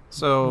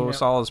 So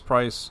Salah's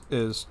price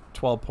is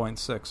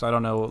 12.6. I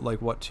don't know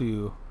like what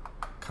two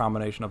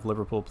combination of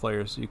Liverpool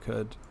players you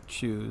could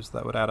choose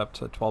that would add up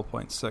to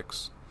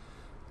 12.6.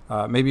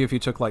 Maybe if you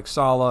took like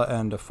Salah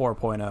and a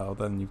 4.0,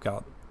 then you've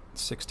got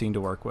 16 to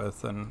work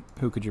with. And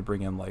who could you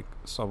bring in, like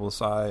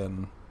Szoboszlai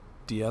and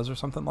Diaz or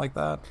something like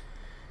that?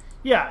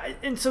 Yeah,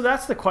 and so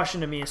that's the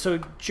question to me. So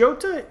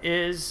Jota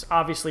is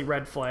obviously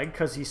red flag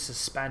because he's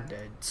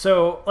suspended.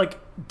 So like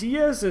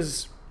Diaz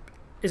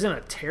isn't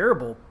a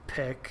terrible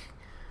pick.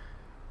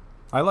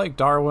 I like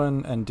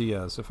Darwin and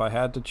Diaz. If I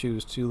had to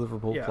choose two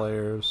Liverpool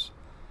players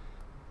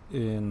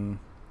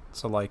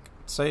so like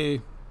say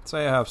I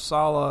have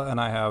Salah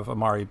and I have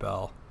Amari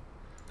Bell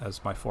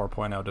as my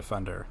 4.0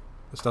 defender,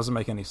 This doesn't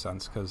make any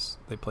sense because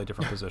they play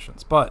different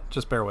positions, but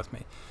just bear with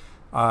me.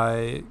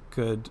 I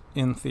could,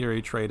 in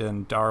theory, trade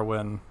in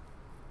Darwin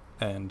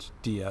and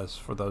Diaz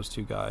for those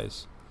two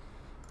guys.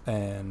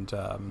 And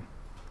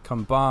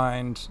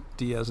combined,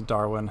 Diaz and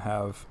Darwin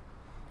have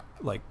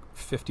like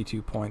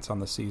 52 points on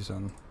the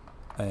season.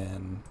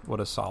 And what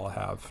does Salah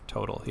have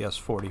total? He has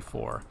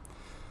 44.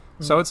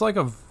 So it's like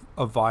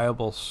a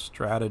viable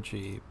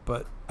strategy.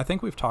 But I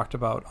think we've talked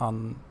about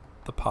on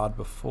the pod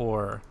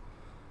before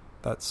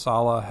that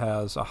Salah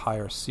has a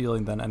higher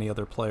ceiling than any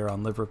other player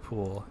on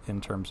Liverpool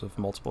in terms of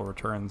multiple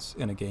returns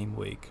in a game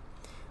week.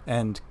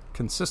 And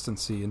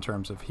consistency in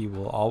terms of he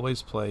will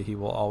always play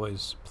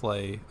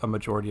a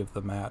majority of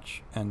the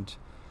match, and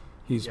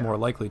he's more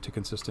likely to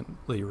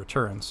consistently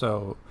return.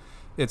 So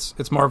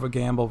it's more of a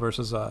gamble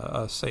versus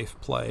a safe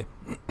play,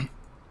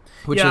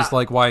 which is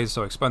like why he's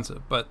so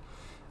expensive. But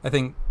I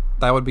think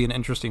that would be an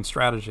interesting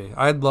strategy.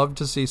 I'd love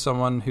to see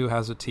someone who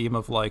has a team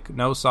of like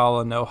no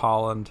Salah, no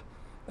Haaland,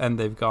 and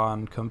they've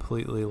gone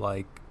completely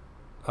like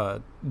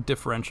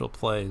differential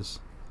plays,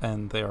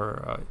 and they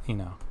are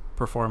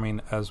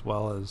performing as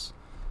well as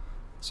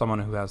someone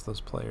who has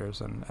those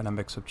players and a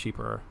mix of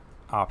cheaper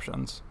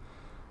options.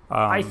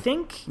 I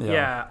think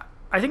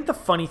I think the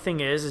funny thing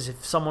is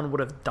if someone would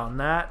have done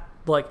that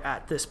like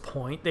at this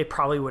point, they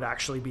probably would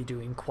actually be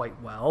doing quite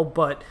well,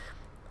 but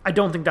I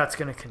don't think that's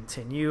going to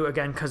continue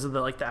again because of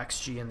the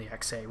XG and the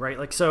XA, right?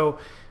 Like, so,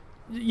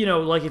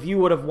 like if you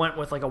would have went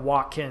with like a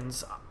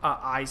Watkins,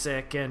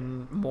 Isaac,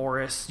 and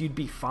Morris, you'd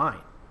be fine.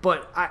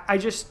 But I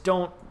just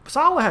don't.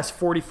 Salah has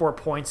 44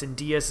 points and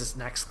Diaz is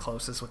next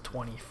closest with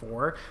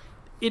 24.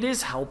 It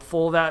is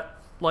helpful that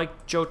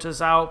like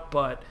Jota's out,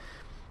 but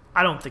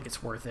I don't think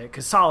it's worth it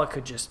because Salah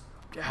could just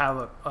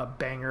have a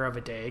banger of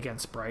a day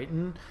against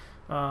Brighton.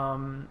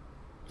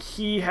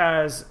 He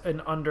has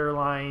an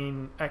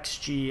underlying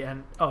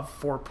XG of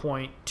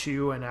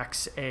 4.2 and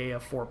XA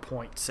of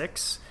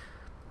 4.6.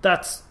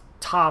 That's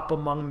top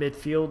among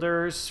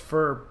midfielders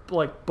for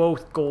like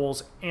both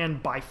goals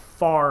and by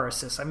far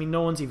assists. I mean,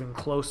 no one's even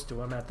close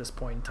to him at this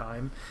point in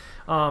time.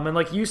 And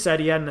like you said,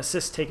 he had an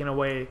assist taken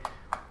away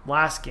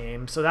last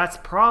game. So that's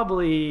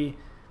probably,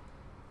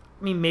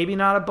 I mean, maybe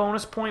not a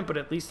bonus point, but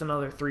at least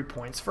another 3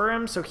 points for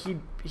him. So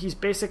he's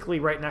basically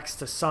right next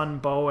to Son,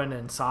 Bowen,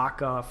 and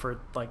Saka for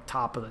like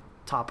top of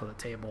the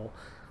table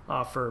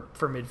for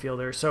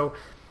midfielders. So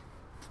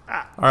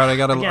all right, I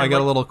got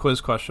a little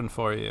quiz question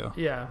for you.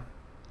 Yeah.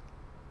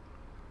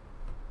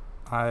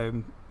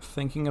 I'm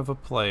thinking of a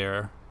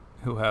player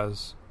who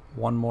has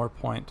one more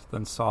point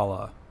than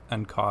Salah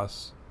and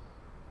costs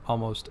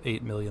almost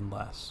 8 million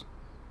less.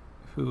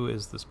 Who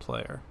is this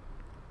player?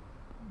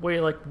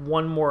 Wait, like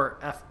one more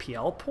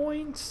FPL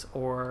points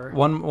or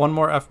one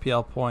more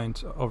FPL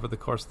point over the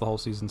course of the whole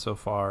season so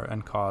far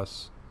and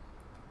costs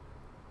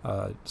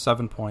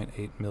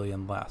 7.8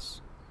 million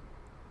less.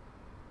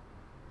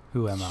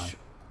 Who am I?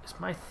 Is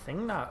my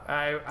thing not?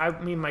 I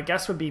mean, my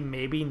guess would be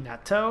maybe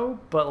Neto,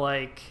 but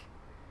like.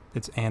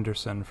 It's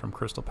Anderson from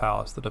Crystal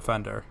Palace, the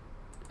defender.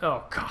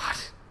 Oh God,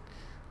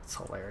 that's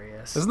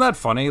hilarious. Isn't that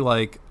funny?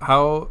 Like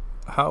how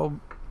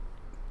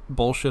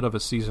bullshit of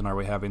a season are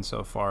we having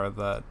so far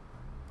that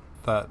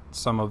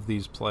some of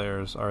these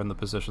players are in the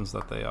positions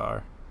that they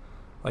are?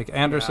 Like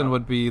Anderson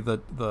would be the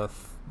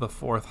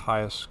fourth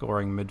highest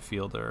scoring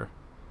midfielder,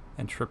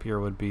 and Trippier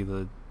would be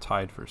the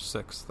tied for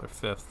sixth or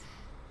fifth.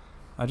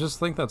 I just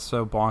think that's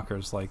so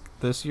bonkers. Like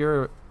this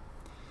year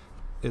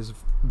is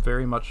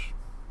very much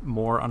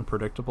more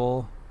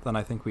unpredictable than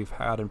I think we've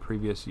had in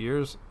previous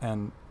years,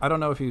 and I don't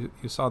know if you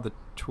saw the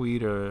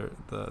tweet or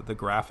the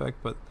graphic,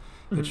 but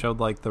it showed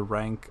like the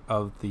rank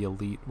of the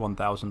elite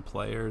 1,000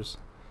 players,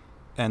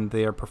 and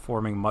they are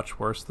performing much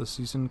worse this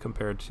season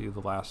compared to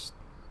the last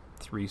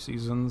 3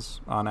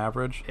 seasons on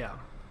average. Yeah,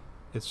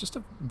 it's just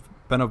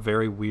been a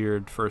very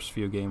weird first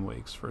few game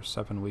weeks, first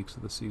 7 weeks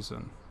of the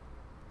season.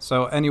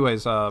 So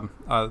anyways, that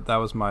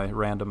was my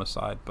random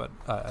aside, but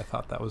I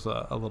thought that was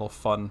a little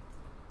fun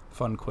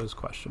quiz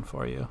question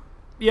for you.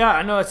 Yeah,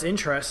 I know, it's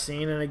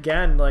interesting, and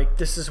again, like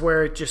this is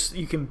where it just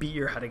you can beat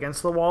your head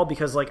against the wall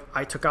because like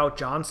I took out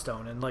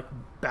Johnstone and like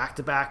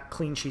back-to-back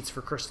clean sheets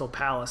for Crystal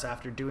Palace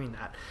after doing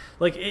that.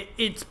 Like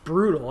it's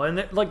brutal,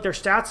 and like their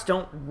stats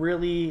don't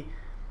really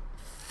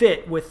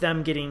fit with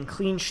them getting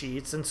clean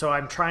sheets, and so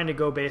I'm trying to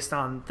go based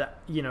on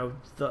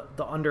the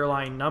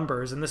underlying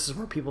numbers, and this is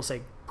where people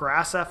say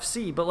Grass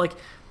FC, but like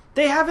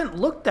they haven't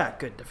looked that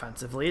good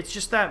defensively. It's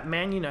just that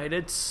Man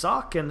United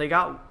suck, and they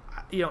got.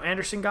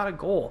 Anderson got a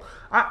goal.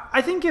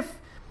 I think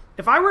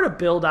if I were to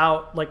build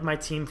out like my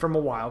team from a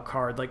wild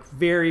card like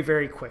very,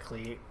 very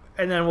quickly,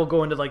 and then we'll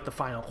go into like the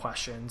final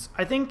questions.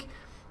 I think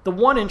the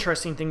one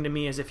interesting thing to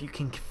me is if you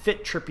can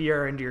fit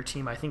Trippier into your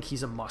team, I think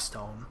he's a must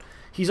own.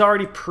 He's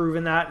already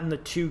proven that in the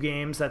 2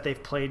 games that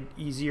they've played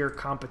easier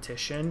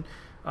competition.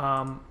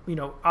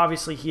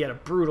 Obviously he had a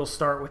brutal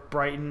start with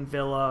Brighton,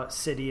 Villa,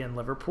 City, and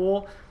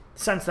Liverpool.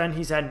 Since then,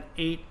 he's had an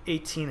 8,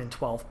 18, and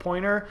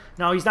 12-pointer.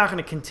 Now, he's not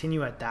going to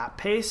continue at that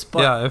pace.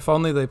 But yeah, if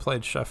only they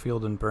played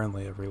Sheffield and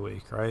Burnley every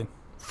week, right?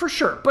 For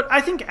sure. But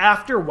I think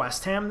after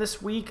West Ham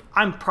this week,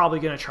 I'm probably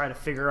going to try to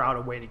figure out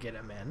a way to get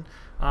him in.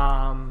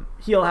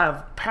 He'll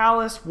have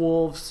Palace,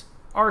 Wolves,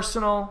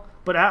 Arsenal,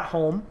 but at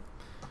home.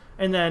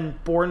 And then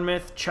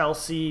Bournemouth,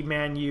 Chelsea,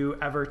 Man U,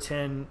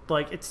 Everton.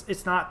 Like,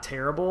 it's not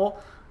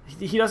terrible.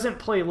 He doesn't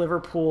play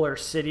Liverpool or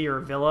City or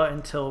Villa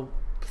until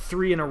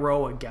 3 in a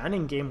row again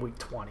in game week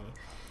 20.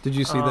 Did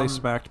you see they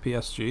smacked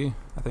PSG?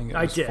 I think it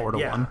was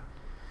 4-1.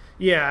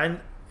 Yeah,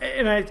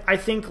 and I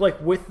think,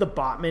 like, with the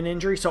Botman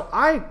injury, so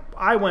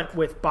I went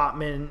with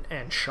Botman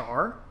and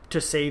Schär to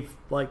save,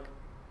 like,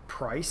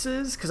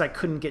 prices because I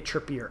couldn't get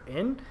Trippier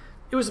in.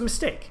 It was a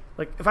mistake.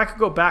 Like, if I could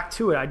go back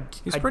to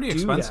it, He's pretty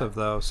expensive,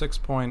 though.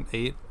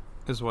 6.8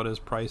 is what his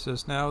price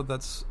is now.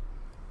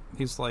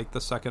 He's, like,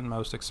 the second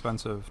most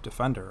expensive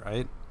defender,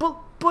 right?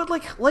 But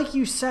like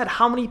you said,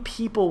 how many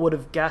people would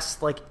have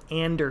guessed, like,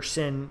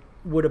 Anderson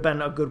would have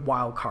been a good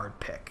wild card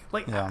pick?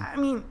 Like, yeah. I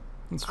mean,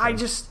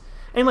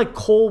 and, like,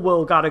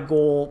 Colwill got a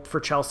goal for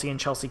Chelsea, and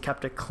Chelsea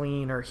kept it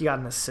clean, or he got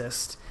an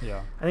assist.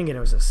 Yeah. I think it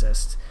was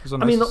assist. It was a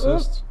nice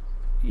assist.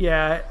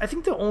 I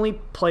think the only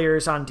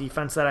players on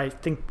defense that I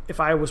think if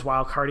I was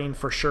wildcarding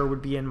for sure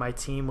would be in my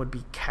team would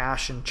be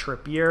Cash and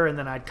Trippier, and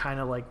then I'd kind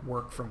of, like,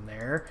 work from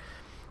there.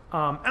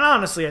 And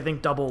honestly, I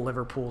think double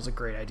Liverpool is a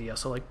great idea.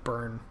 So, like,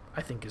 Burn,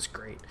 I think, is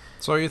great.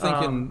 So are you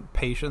thinking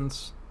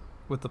patience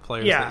with the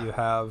players that you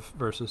have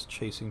versus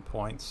chasing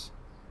points?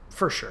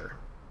 For sure.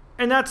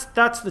 And that's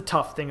the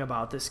tough thing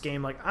about this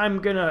game. Like, I'm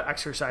going to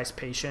exercise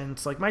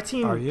patience. Like, my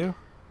team... Are you?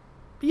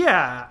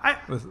 Yeah.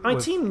 My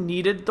team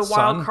needed the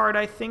wild card,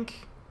 I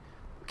think.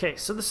 Okay,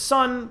 so the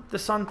Sun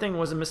thing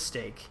was a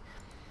mistake.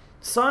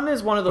 Sun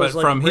is one of those...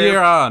 But like,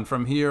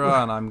 from here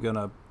on, I'm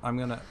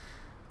gonna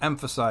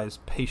emphasize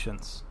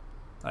patience.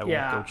 I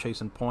won't go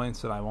chasing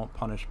points, and I won't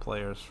punish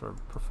players for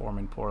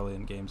performing poorly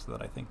in games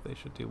that I think they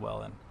should do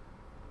well in.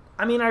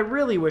 I mean, I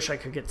really wish I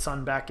could get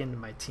Son back into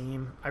my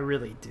team. I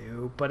really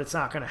do, but it's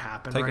not going to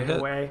happen right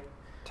away.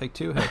 Take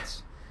 2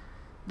 hits.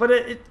 But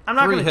I'm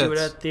not going to do it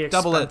at the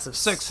expense Double it. of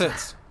 6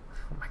 hits.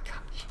 Oh my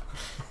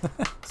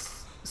gosh.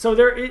 So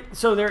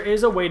there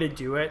is a way to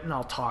do it, and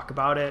I'll talk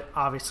about it.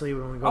 Obviously,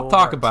 when we go. I'll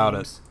talk about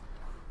it.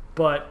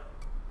 But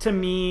to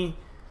me,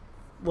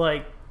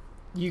 like,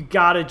 you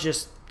gotta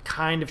just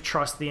kind of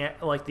trust the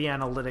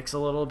analytics a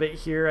little bit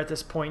here at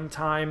this point in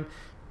time.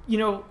 You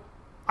know,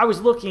 I was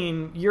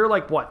looking. You're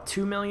like what,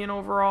 2 million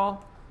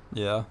overall?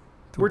 Yeah.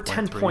 We're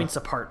 10 points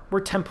apart.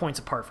 We're 10 points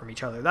apart from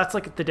each other. That's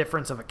like the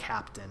difference of a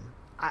captain.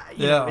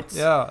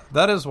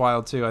 That is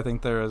wild too. I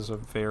think there is a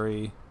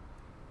very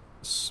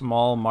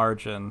small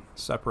margin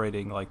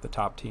separating, like, the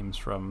top teams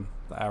from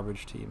the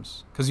average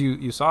teams, because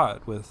you saw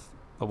it with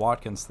the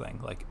Watkins thing.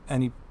 Like,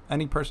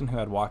 any person who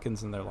had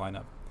Watkins in their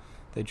lineup,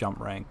 they jump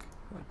rank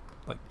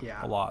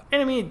a lot.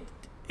 And I mean,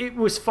 it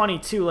was funny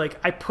too. Like,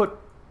 I put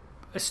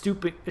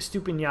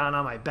Estupinian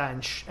on my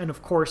bench, and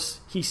of course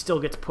he still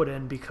gets put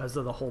in because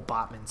of the whole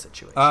Botman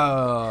situation.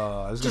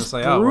 Oh, I was going to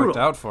say, it worked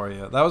out for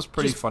you. That was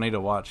pretty funny to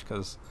watch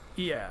because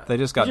they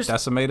just got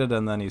decimated,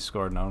 and then he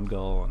scored an own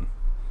goal, and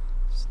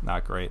it's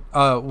not great.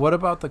 What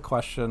about the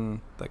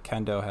question that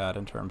Kendo had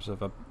in terms of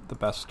the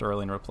best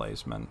Sterling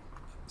replacement?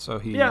 So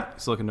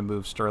he's looking to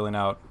move Sterling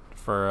out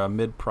for a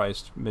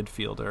mid-priced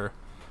midfielder.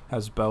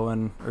 Has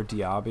Bowen or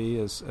Diaby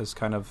as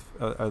kind of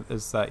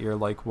is that your,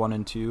 like, 1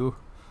 and 2?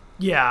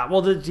 Yeah,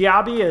 well, the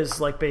Diaby is,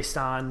 like, based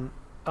on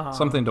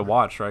something to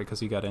watch, right?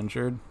 Because he got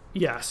injured.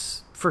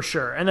 Yes, for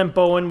sure. And then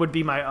Bowen would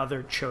be my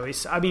other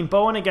choice. I mean,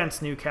 Bowen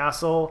against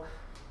Newcastle,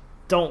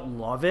 don't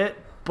love it,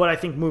 but I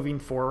think moving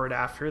forward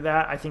after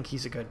that, I think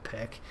he's a good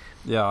pick.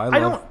 Yeah,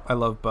 I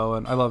love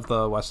Bowen. I love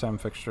the West Ham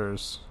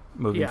fixtures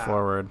moving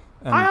forward.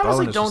 And I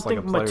honestly Bowen is don't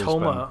think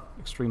Matoma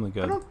extremely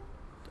good.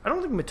 I don't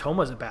think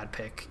Matoma's a bad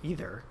pick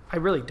either. I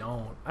really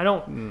don't.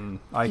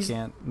 I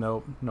can't.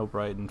 No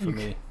Brighton for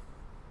me.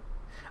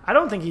 I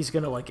don't think he's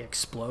going to, like,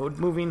 explode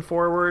moving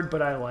forward,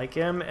 but I like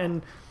him.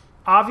 And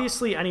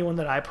obviously anyone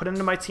that I put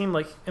into my team,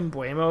 like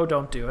Embuemo,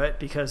 don't do it,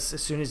 because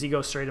as soon as he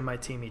goes straight in my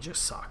team, he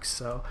just sucks.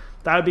 So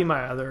that would be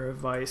my other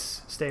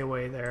advice. Stay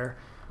away there.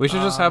 We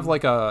should just have,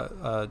 like,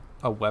 a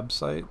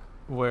website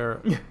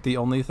where the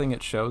only thing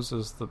it shows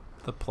is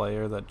the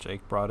player that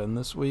Jake brought in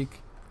this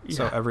week.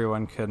 So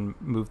everyone can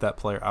move that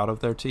player out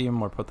of their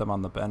team or put them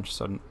on the bench.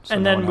 And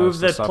then move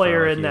the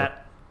player in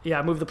that.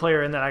 Yeah, move the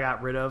player in that I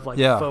got rid of, like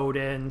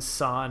Foden,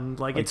 Son.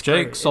 Like, it's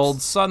Jake great. sold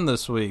Son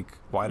this week.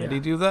 Why did he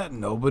do that?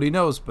 Nobody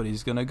knows, but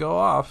he's gonna go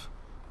off.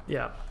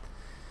 Yeah.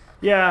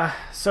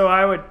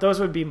 So those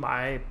would be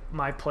my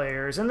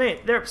players, and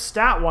they're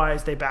stat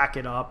wise they back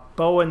it up.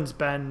 Bowen's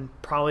been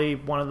probably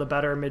one of the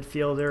better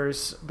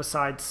midfielders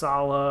besides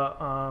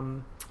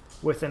Salah,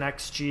 with an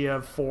XG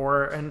of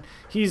 4, and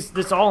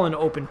it's all an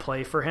open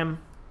play for him.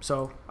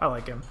 So I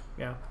like him.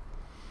 Yeah.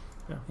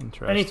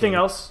 Interesting. Anything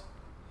else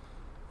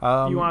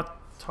you want to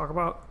talk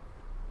about?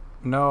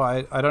 No,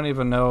 I don't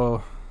even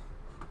know.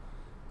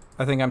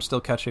 I think I'm still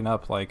catching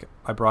up. Like,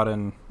 I brought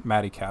in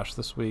Matty Cash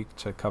this week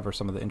to cover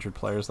some of the injured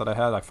players that I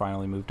had. I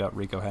finally moved out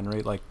Rico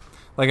Henry. Like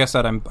I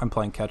said, I'm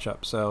playing catch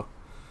up. So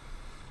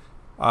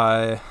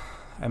I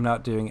am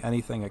not doing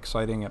anything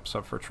exciting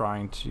except for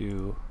trying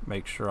to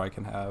make sure I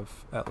can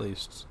have at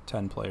least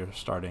 10 players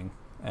starting,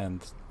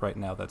 and right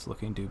now that's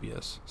looking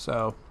dubious.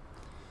 So,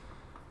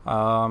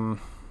 I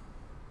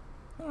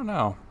don't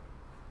know.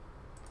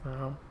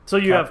 So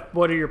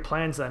what are your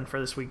plans then for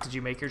this week? Did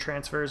you make your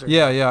transfers? Or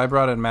Yeah, I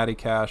brought in Matty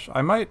Cash.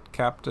 I might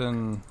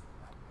captain.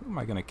 Who am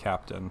I going to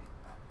captain?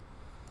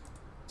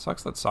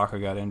 Sucks that Saka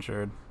got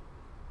injured.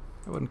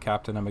 I wouldn't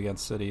captain him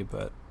against City,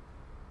 but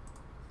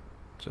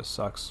just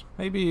sucks.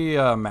 Maybe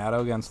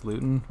Matto against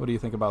Luton. What do you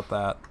think about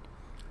that?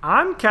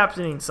 I'm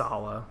captaining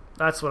Salah.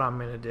 That's what I'm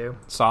going to do.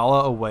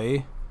 Salah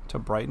away to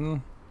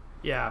Brighton?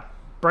 Yeah.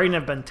 Brighton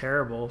have been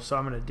terrible, so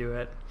I'm going to do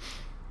it.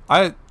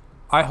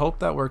 I hope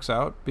that works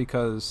out,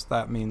 because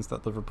that means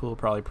that Liverpool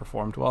probably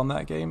performed well in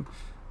that game.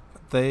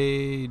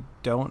 They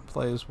don't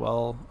play as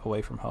well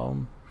away from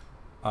home.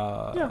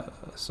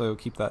 So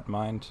keep that in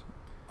mind.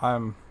 I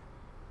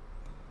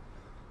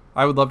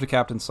would love to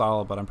captain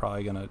Salah, but I'm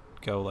probably going to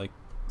go like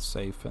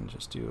safe and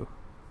just do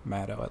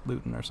Matto at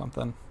Luton or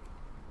something.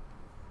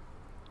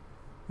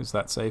 Is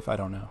that safe? I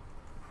don't know.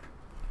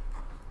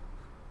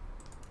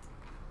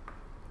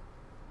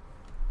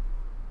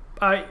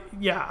 I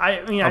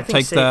think I'll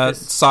take that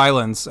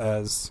silence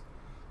as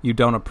you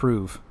don't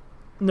approve.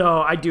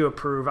 No, I do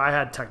approve. I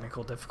had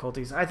technical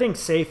difficulties. I think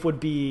safe would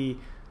be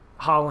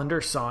Haaland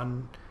or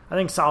Son. I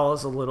think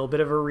Salah's a little bit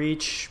of a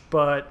reach,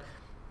 but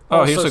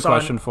here's a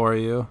question for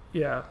you.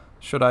 Yeah.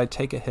 Should I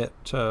take a hit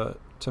to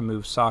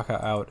move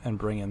Saka out and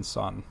bring in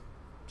Son?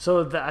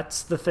 So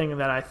that's the thing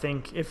that I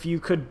think if you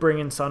could bring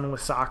in Son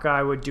with Saka,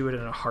 I would do it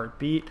in a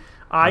heartbeat.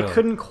 I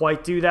couldn't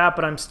quite do that,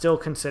 but I'm still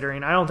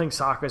considering. I don't think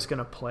Saka's going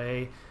to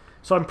play.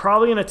 So I'm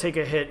probably going to take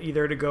a hit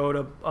either to go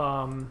to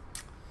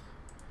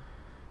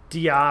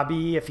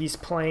Diaby if he's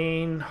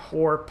playing,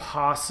 or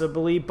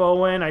possibly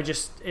Bowen. I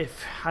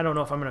don't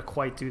know if I'm going to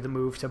quite do the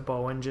move to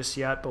Bowen just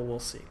yet, but we'll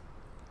see.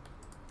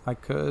 I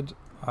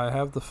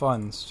have the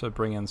funds to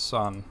bring in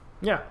Son.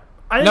 Yeah.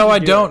 I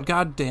don't.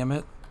 God damn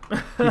it.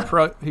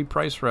 He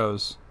price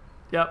rose.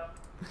 Yep.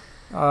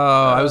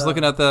 I was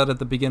looking at that at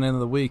the beginning of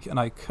the week, and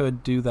I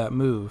could do that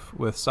move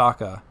with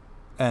Saka.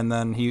 And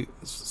then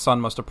Son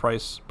must have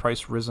price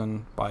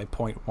risen by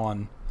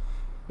 0.1.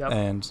 Yep.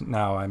 And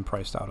now I'm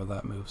priced out of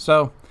that move.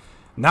 So,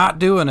 not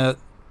doing it.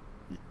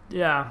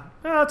 Yeah,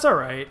 that's all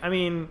right. I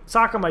mean,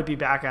 Saka might be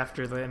back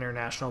after the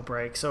international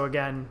break. So,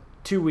 again,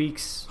 2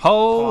 weeks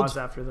pause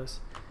after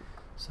this.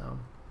 So,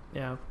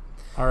 yeah.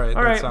 All right,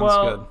 that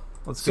sounds good.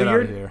 Let's get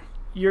out of here.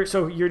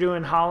 You're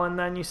doing Haaland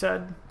then, you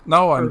said?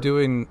 No, I'm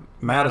doing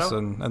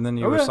Madison, and then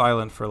you were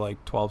silent for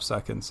like 12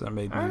 seconds, and it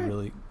made me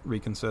really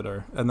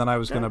reconsider. And then I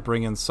was going to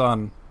bring in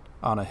Son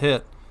on a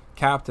hit,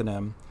 captain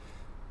him,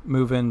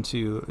 move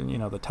into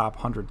the top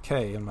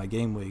 100K in my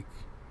game week.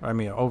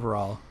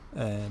 Overall,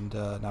 and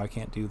now I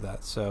can't do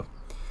that. So,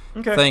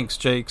 thanks,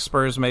 Jake.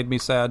 Spurs made me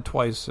sad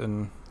twice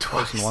in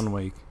 1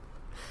 week.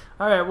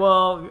 All right,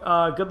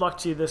 well, good luck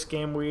to you this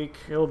game week.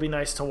 It'll be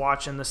nice to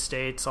watch in the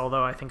States,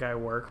 although I think I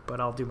work,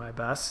 but I'll do my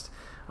best.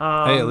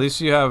 Hey, at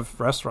least you have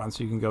restaurants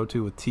you can go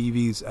to with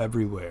TVs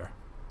everywhere.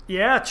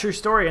 Yeah, true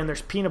story, and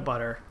there's peanut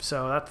butter,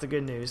 so that's the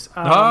good news.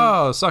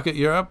 Suck it,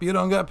 Europe. You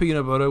don't got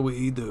peanut butter,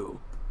 we do.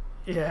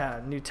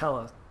 Yeah,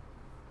 Nutella.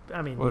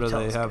 What do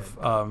they have?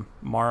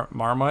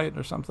 Marmite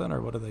or something, or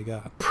what do they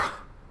got?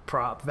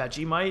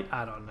 Vegemite?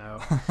 I don't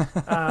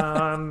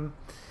know.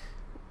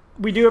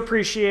 We do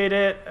appreciate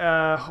it.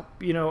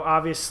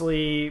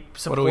 Obviously support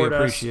us. What do we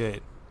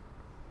appreciate?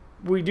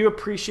 We do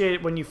appreciate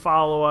it when you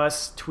follow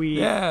us,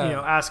 tweet,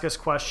 ask us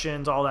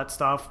questions, all that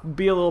stuff.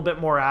 Be a little bit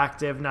more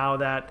active now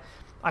that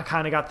I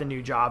kind of got the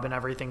new job and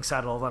everything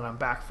settled and I'm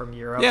back from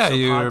Europe. Yeah, so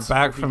you're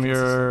back from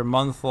your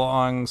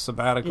month-long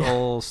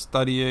sabbatical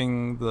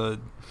studying the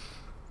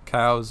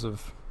cows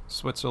of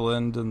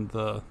Switzerland and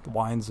the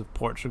wines of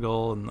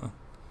Portugal and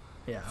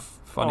the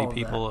funny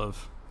people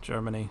of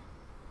Germany.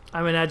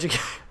 I'm an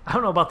educator. I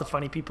don't know about the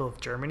funny people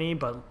of Germany,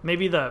 but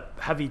maybe the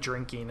heavy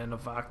drinking and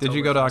of Oktoberfest. Did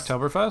you go to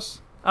Oktoberfest?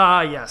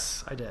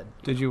 Yes, I did.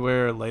 Did you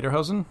wear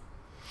lederhosen?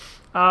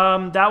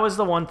 That was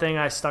the one thing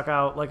I stuck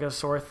out like a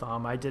sore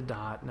thumb. I did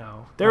not.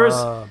 No, there's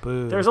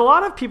a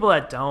lot of people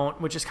that don't,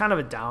 which is kind of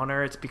a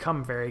downer. It's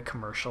become very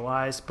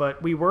commercialized.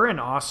 But we were in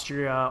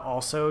Austria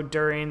also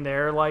during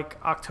their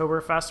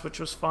Oktoberfest, which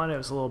was fun. It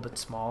was a little bit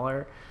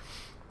smaller,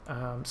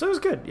 so it was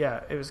good.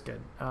 Yeah, it was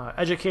good.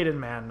 Educated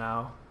man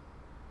now.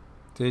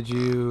 Did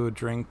you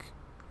drink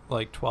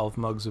 12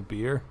 mugs of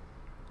beer?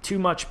 Too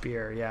much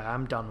beer. Yeah,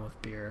 I'm done with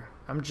beer.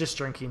 I'm just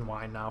drinking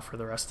wine now for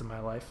the rest of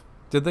my life.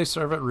 Did they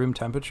serve at room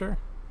temperature?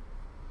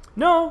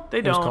 No, they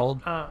don't. It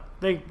was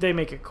cold? They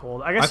make it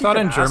cold. I thought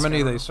in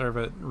Germany they serve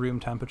at room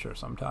temperature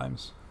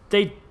sometimes.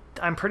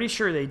 I'm pretty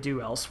sure they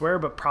do elsewhere,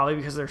 but probably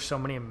because there's so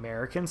many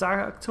Americans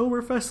at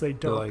Oktoberfest, they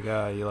don't.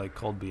 They're you like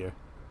cold beer.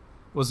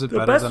 Was it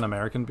better than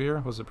American beer?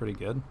 Was it pretty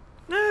good?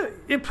 Or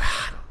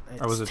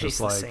was it just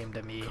the same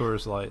to me.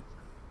 Coors Light?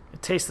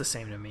 It tastes the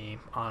same to me,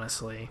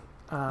 honestly.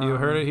 You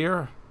heard it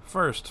here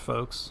first,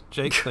 folks.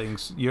 Jake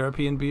thinks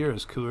European beer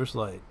is Coors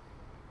Light.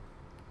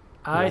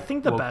 I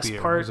think the best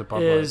part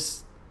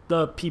is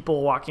the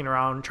people walking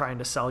around trying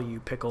to sell you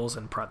pickles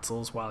and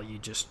pretzels while you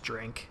just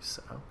drink.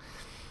 So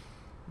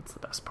that's the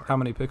best part. How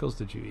many pickles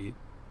did you eat?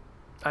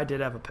 I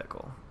did have a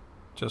pickle.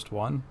 Just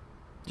one?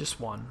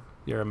 Just one.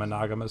 You're a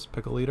monogamous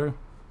pickle eater?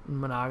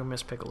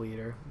 Monogamous pickle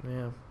eater.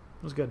 Yeah,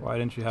 it was good. Why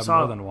didn't you have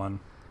more than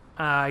one?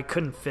 I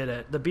couldn't fit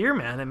it. The beer,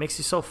 man, it makes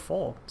you so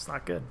full. It's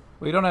not good.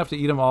 Well, you don't have to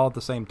eat them all at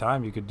the same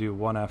time. You could do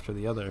one after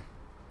the other.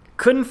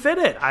 Couldn't fit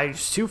it. I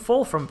was too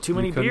full from too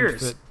many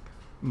beers. Fit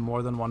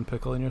more than one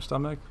pickle in your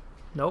stomach?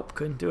 Nope,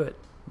 couldn't do it.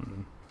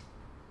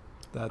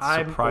 That's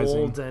I'm surprising,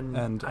 old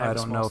and I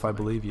don't know if I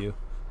believe you.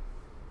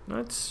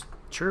 That's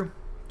true.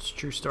 It's a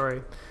true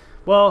story.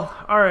 Well,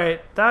 all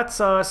right.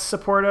 That's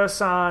support us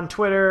on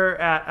Twitter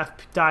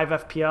at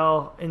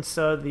DiveFPL,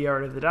 Insta, The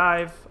Art of the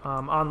Dive,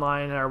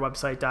 online at our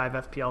website,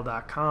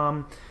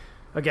 divefpl.com.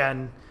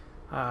 Again,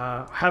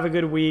 have a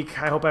good week.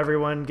 I hope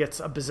everyone gets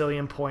a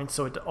bazillion points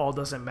so it all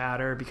doesn't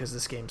matter because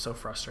this game's so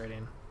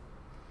frustrating.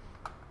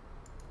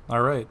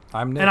 All right.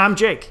 I'm Nick. And I'm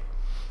Jake.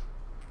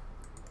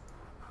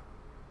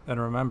 And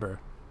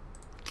remember,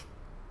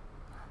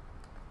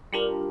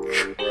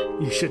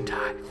 you should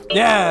dive.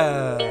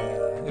 Yeah!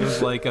 It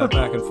was like a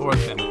back and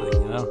forth kind of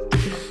thing, you know?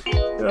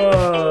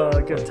 Oh,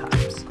 good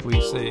times. We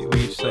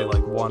each say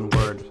like one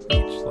word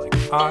each, like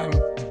I'm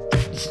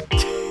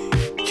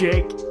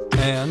Jake.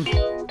 And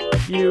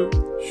you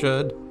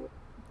should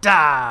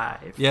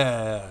dive.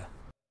 Yeah.